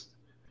folks,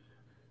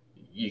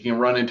 you can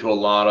run into a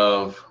lot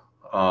of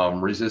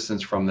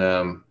resistance from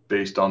them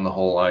based on the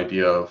whole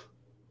idea of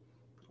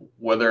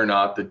whether or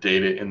not the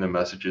data in the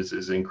messages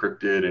is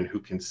encrypted and who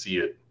can see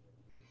it.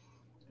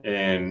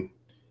 And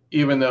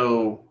even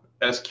though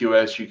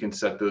SQS, you can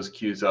set those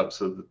queues up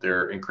so that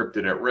they're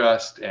encrypted at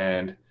rest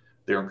and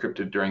they're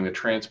encrypted during the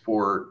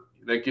transport,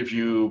 that gives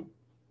you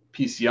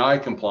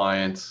PCI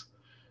compliance,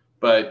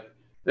 but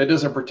that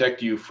doesn't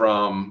protect you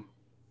from,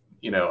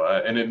 you know,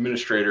 an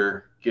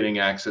administrator getting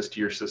access to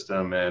your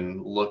system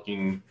and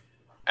looking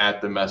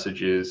at the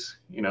messages,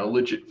 you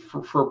know,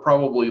 for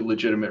probably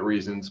legitimate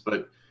reasons.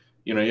 But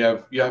you know,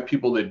 you have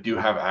people that do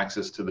have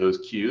access to those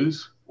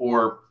queues,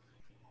 or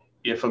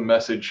if a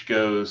message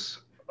goes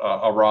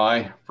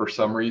awry for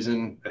some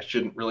reason, that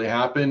shouldn't really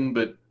happen.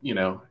 But you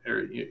know,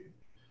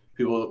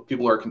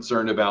 people are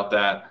concerned about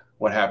that.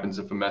 What happens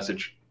if a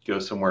message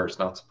goes somewhere it's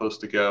not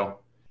supposed to go?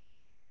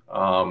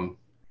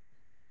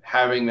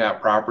 Having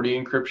that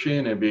property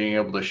encryption and being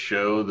able to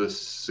show the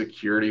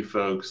security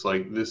folks,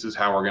 like, this is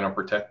how we're going to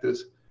protect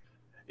this.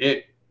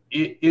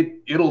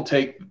 It'll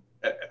take,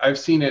 I've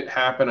seen it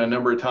happen a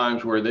number of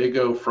times where they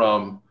go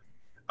from,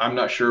 I'm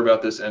not sure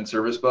about this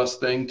NServiceBus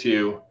thing,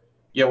 to,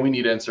 yeah, we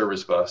need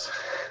NServiceBus.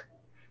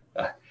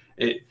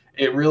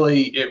 It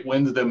really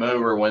wins them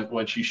over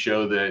once you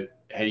show that,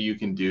 hey, you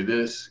can do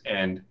this.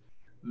 And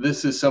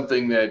this is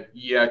something that,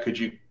 yeah, could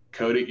you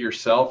code it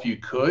yourself? You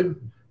could,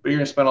 but you're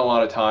going to spend a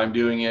lot of time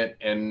doing it,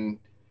 and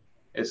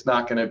it's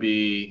not going to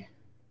be,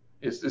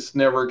 it's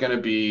never going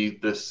to be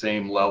the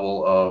same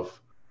level of,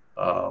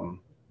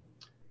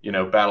 you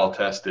know, battle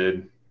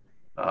tested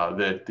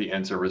that the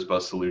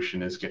NServiceBus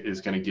solution is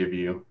going to give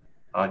you,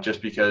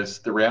 just because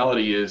the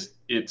reality is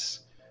it's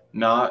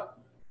not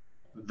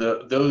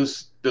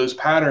those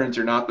patterns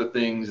are not the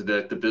things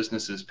that the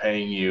business is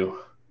paying you.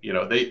 You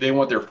know, they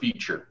want their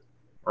feature,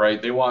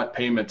 right? They want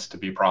payments to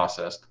be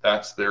processed.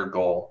 That's their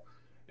goal.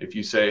 If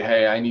you say,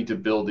 hey, I need to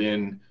build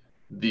in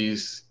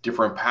these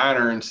different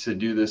patterns to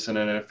do this in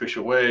an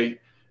efficient way,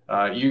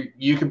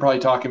 you can probably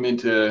talk them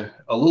into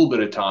a little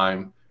bit of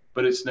time,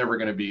 but it's never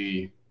going to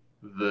be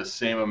the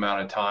same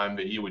amount of time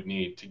that you would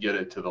need to get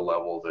it to the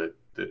level that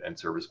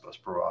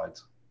NServiceBus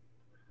provides.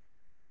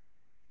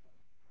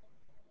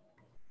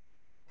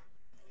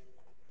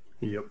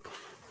 Yep.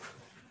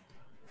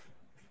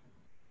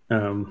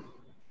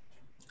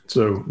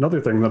 So another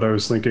thing that I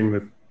was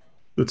thinking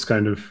that's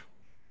kind of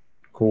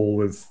cool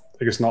with,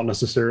 I guess, not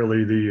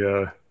necessarily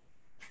the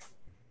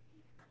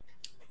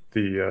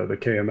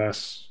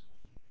KMS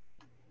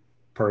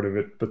part of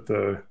it, but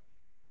the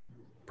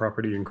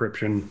property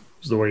encryption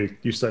is the way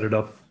you set it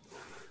up.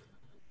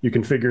 You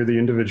configure the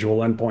individual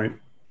endpoint,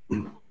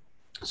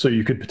 so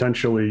you could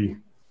potentially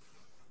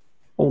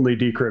only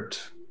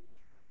decrypt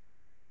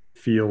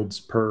fields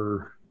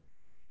per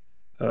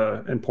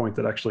endpoint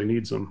that actually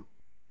needs them,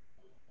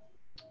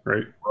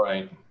 right?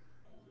 Right.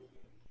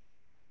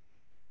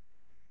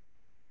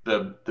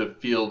 The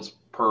fields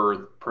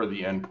per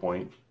the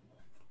endpoint.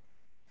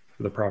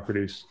 For the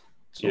properties.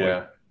 So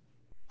yeah.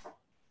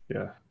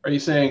 Yeah. Are you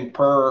saying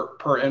per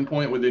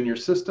endpoint within your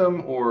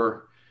system,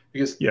 or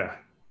because? Yeah.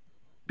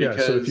 Yeah.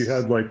 So if you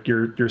had like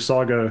your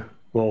Saga,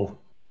 well,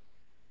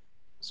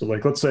 so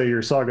like let's say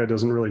your Saga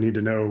doesn't really need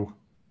to know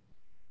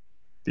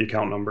the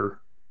account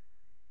number,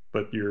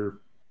 but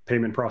your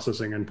payment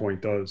processing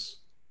endpoint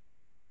does.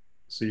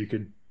 So you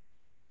could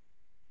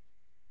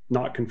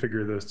not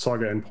configure the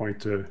Saga endpoint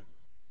to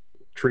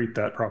treat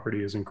that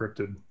property as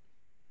encrypted.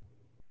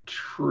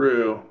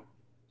 True.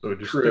 So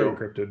just stay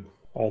encrypted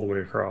all the way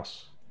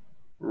across.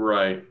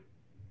 Right.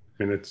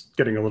 I mean, it's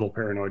getting a little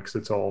paranoid because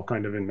it's all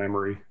kind of in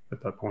memory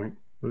at that point.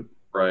 But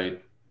right.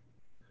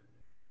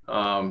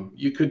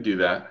 You could do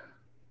that.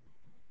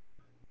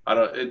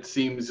 It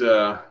seems,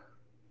 I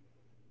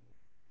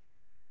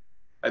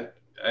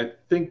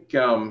think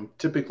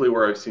typically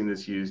where I've seen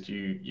this used,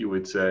 you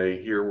would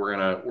say, here we're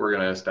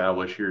gonna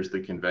establish, here's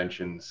the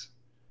conventions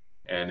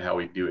and how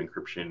we do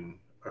encryption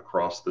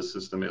across the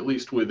system, at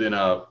least within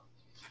a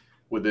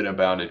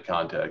bounded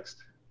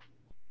context.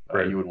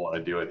 Right. You would want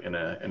to do it in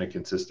a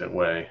consistent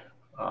way,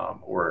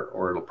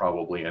 or it'll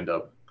probably end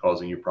up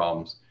causing you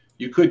problems.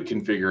 You could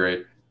configure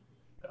it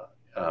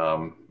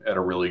at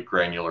a really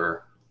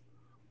granular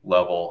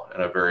level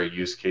and a very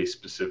use case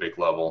specific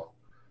level,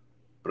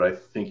 but I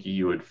think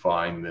you would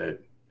find that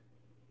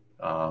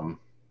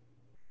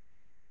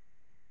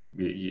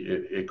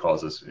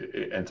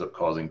it ends up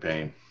causing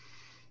pain.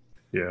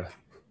 Yeah,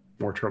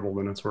 more trouble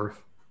than it's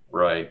worth.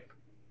 Right.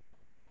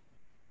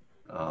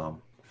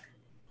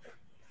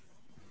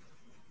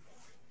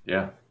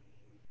 Yeah.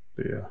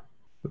 But yeah,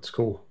 that's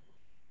cool.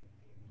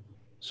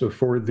 So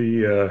for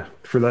the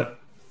for that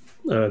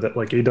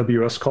like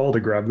AWS call to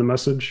grab the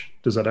message,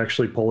 does that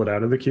actually pull it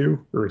out of the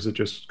queue, or is it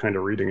just kind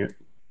of reading it?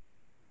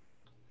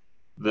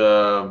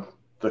 The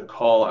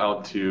call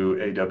out to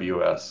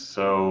AWS.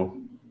 So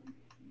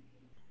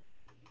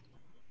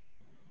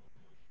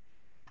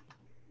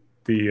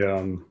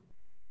the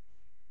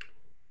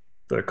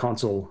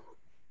console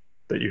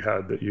that you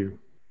had that you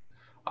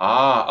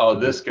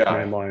this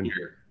guy line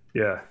here.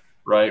 Yeah.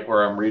 Right,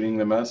 where I'm reading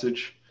the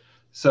message.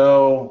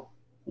 So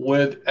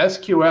with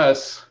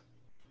SQS,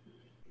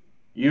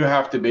 you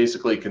have to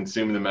basically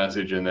consume the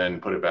message and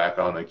then put it back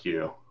on the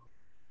queue.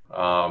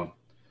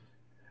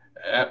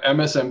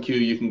 MSMQ,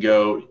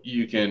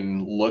 you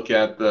can look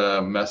at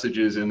the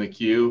messages in the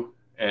queue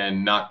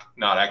and not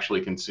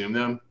actually consume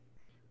them,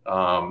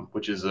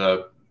 which is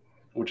a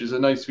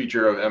nice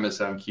feature of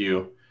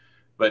MSMQ.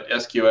 But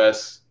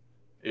SQS,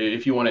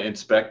 if you want to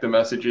inspect the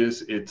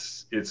messages,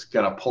 it's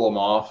gonna pull them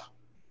off,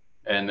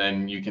 and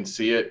then you can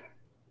see it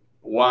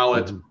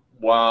and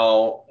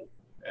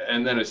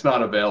then it's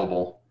not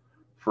available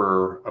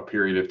for a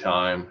period of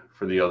time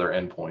for the other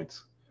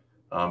endpoints.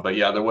 But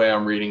yeah, the way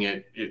I'm reading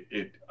it,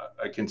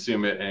 I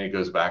consume it and it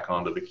goes back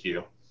onto the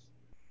queue.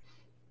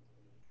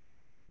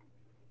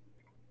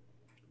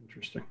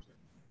 Interesting.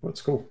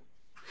 That's cool.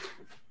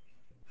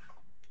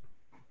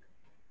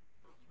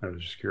 I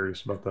was just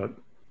curious about that.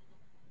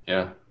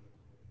 Yeah.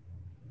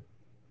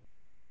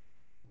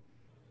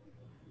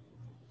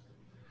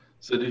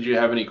 So did you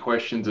have any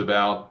questions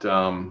about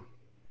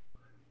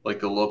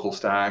like the local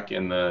stack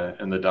and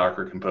the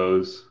Docker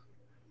Compose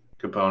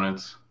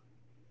components?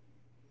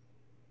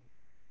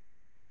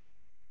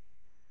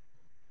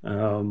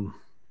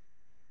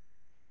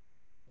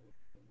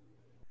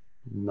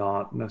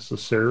 Not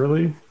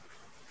necessarily.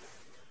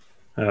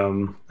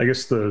 I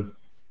guess the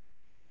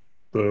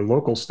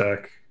local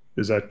stack,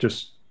 is that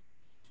just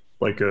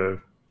like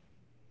a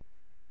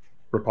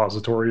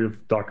repository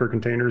of Docker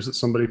containers that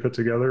somebody put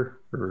together,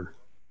 or?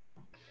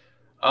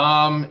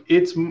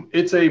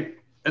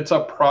 It's a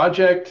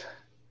project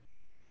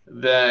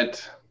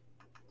that,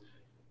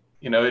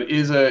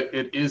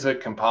 it is a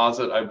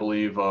composite, I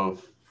believe,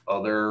 of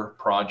other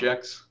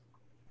projects.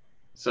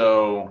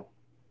 So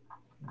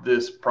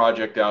this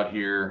project out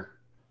here,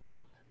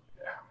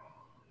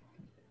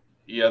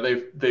 yeah,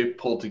 they've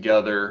pulled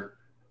together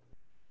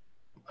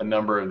a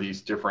number of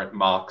these different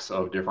mocks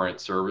of different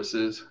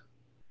services,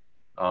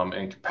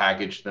 and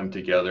packaged them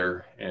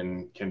together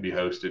and can be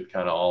hosted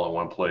kind of all in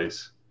one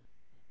place.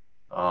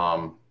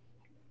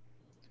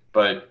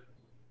 But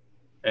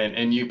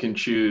you can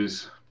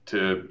choose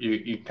to,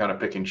 you kind of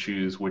pick and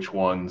choose which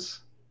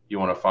ones you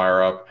want to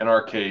fire up. In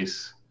our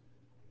case,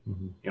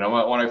 when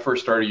I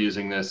first started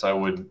using this, I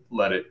would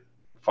let it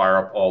fire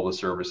up all the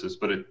services,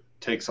 but it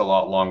takes a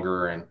lot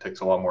longer and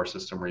takes a lot more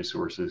system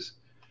resources.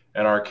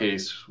 In our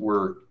case,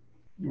 we're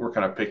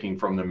kind of picking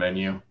from the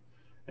menu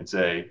and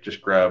say,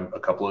 just grab a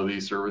couple of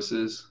these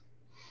services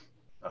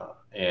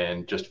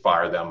and just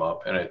fire them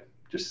up, and it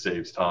just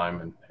saves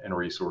time and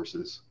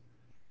resources.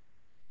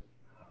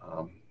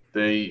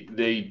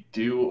 They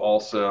do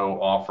also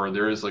offer,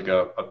 there is like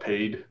a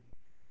paid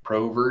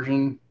pro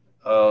version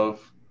of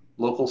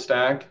local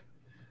stack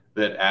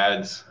that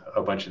adds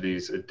a bunch of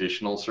these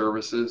additional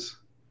services.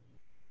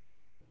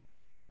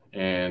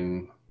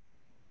 And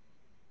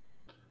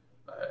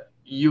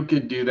you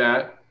could do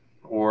that,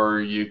 or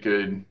you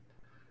could,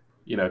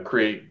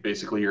 create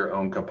basically your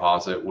own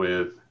composite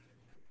with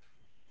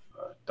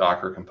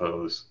Docker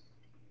Compose,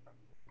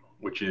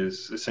 which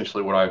is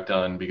essentially what I've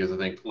done, because I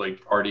think like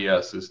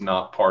RDS is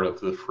not part of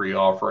the free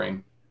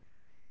offering.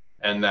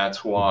 And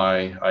that's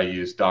why I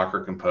use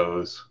Docker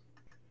Compose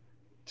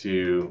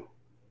to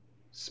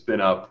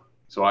spin up.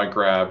 So I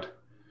grabbed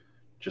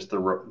just the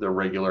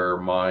regular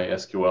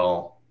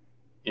MySQL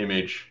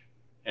image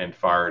and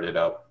fired it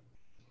up.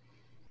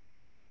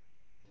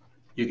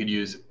 You could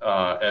use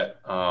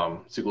at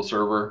SQL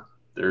Server.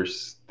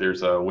 There's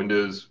a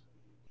Windows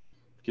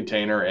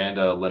container and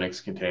a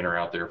Linux container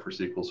out there for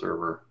SQL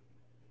Server.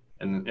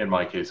 And in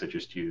my case, I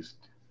just used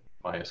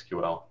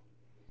MySQL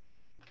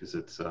because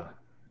it's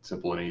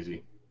simple and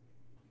easy.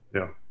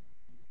 Yeah.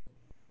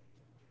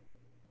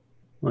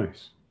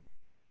 Nice.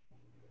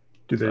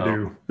 Is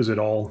it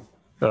all,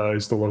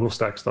 is the local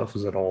stack stuff,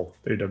 is it all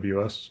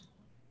AWS?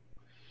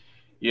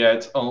 Yeah,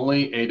 it's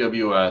only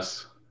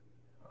AWS.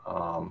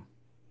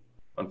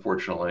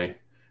 Unfortunately,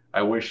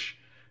 I wish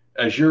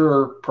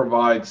Azure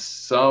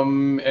provides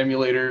an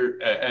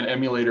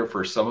emulator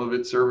for some of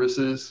its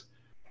services.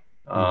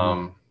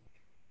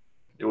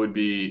 It would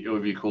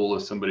be cool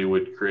if somebody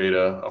would create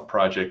a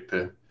project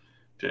to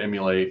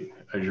emulate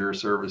Azure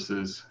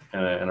services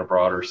in a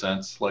broader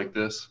sense like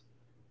this.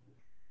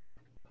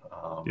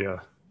 Yeah.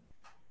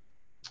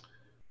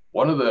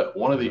 One of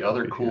the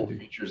other cool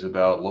features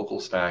about local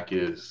stack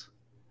is,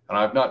 and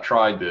I've not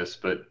tried this,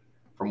 but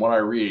from what I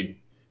read,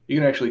 you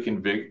can actually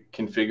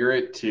configure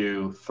it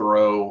to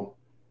throw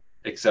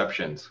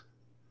exceptions,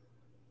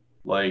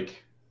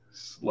 like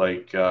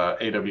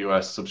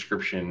AWS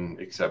subscription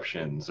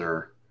exceptions,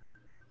 or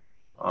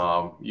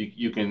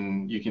you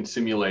can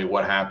simulate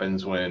what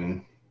happens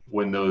when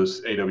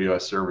those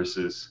AWS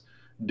services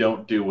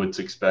don't do what's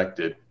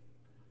expected,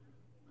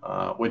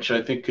 which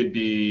I think could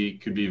be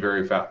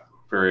very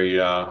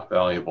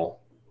valuable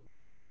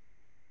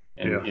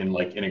in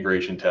like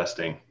integration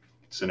testing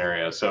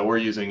scenarios. So we're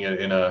using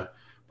it in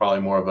probably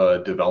more of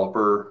a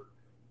developer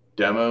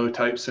demo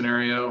type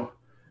scenario,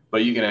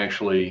 but you can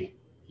actually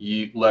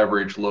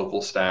leverage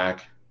local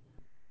stack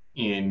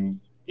in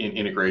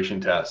integration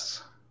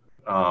tests,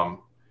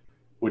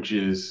 which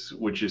is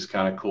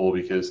kind of cool,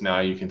 because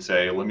now you can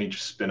say, let me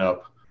just spin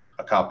up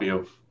a copy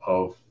of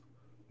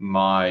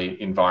my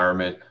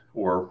environment,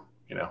 or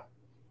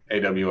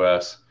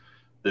AWS,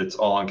 that's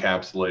all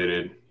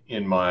encapsulated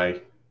in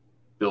my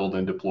build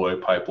and deploy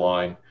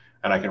pipeline,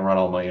 and I can run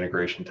all my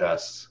integration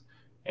tests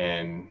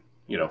and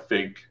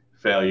fake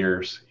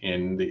failures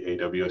in the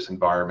AWS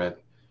environment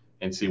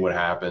and see what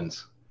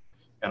happens.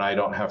 And I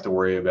don't have to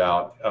worry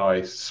about, oh,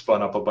 I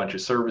spun up a bunch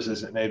of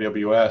services in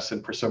AWS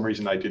and for some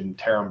reason I didn't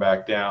tear them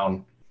back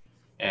down,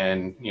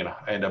 and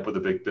I end up with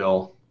a big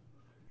bill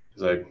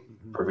because I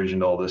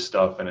provisioned all this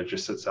stuff and it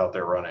just sits out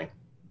there running.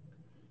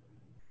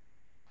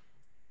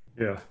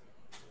 Yeah,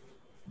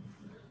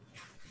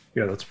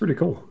 that's pretty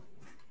cool.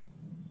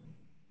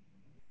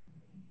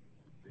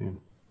 Man,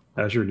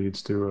 Azure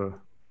needs to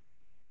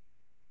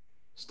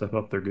step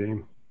up their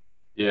game.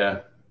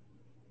 Yeah.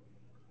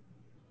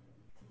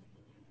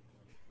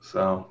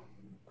 So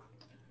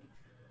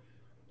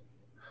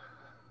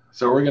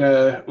we're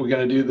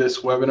gonna do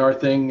this webinar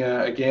thing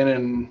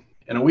again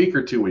in a week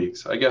or 2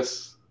 weeks. I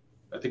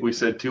think we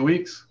said 2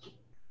 weeks.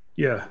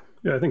 Yeah,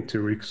 I think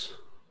 2 weeks.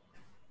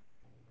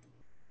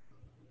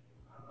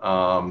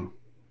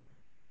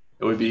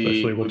 It would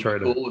be,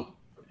 cool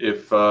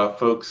if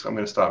folks, I'm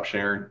going to stop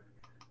sharing.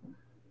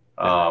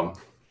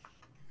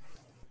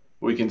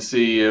 We can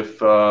see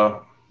if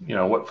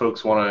what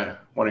folks want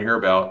to hear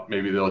about.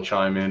 Maybe they'll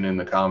chime in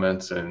the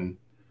comments, and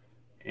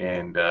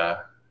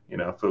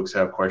if folks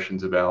have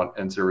questions about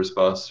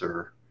NServiceBus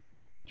or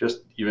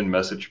just even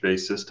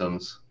message-based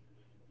systems.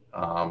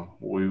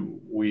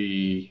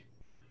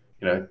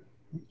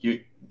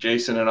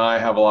 Jason and I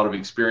have a lot of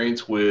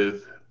experience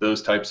with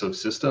those types of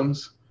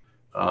systems,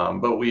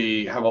 but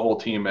we have a whole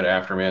team at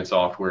Afterman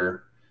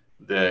Software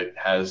that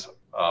has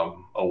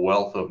a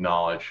wealth of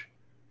knowledge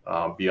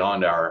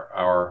beyond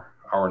our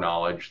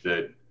knowledge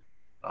that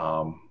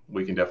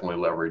we can definitely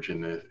leverage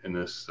in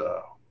this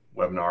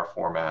webinar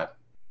format,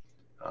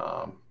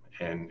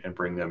 and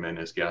bring them in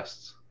as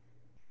guests.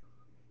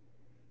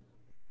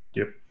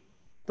 Yep,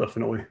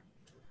 definitely.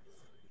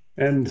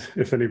 And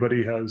if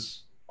anybody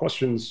has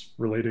questions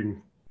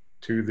relating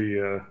to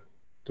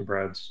to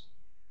Brad's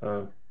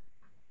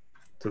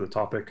to the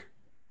topic,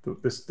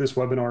 this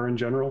webinar in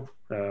general,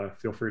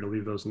 feel free to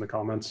leave those in the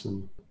comments,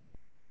 and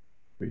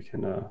we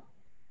can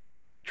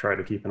try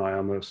to keep an eye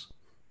on those.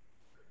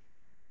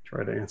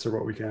 Try to answer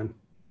what we can.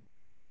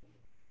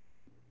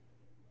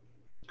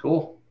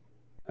 Cool.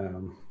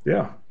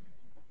 Yeah.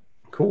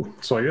 Cool. Cool.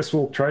 So I guess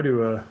we'll try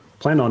to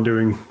plan on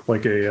doing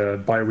like a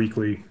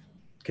bi-weekly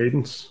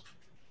cadence.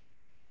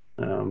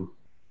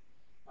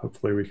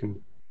 Hopefully we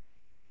can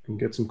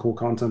get some cool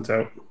content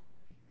out.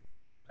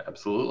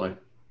 Absolutely.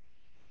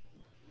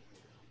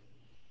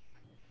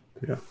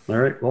 Yeah. All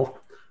right.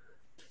 Well,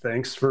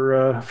 thanks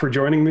for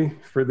joining me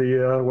for the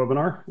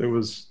webinar. It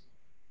was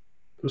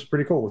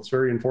pretty cool. It's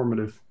very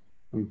informative.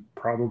 I'm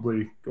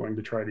probably going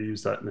to try to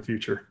use that in the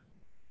future.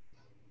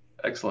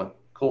 Excellent.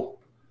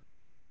 Cool.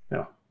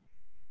 Yeah.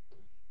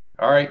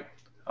 All right.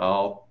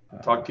 I'll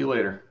talk to you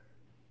later.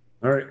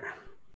 All right.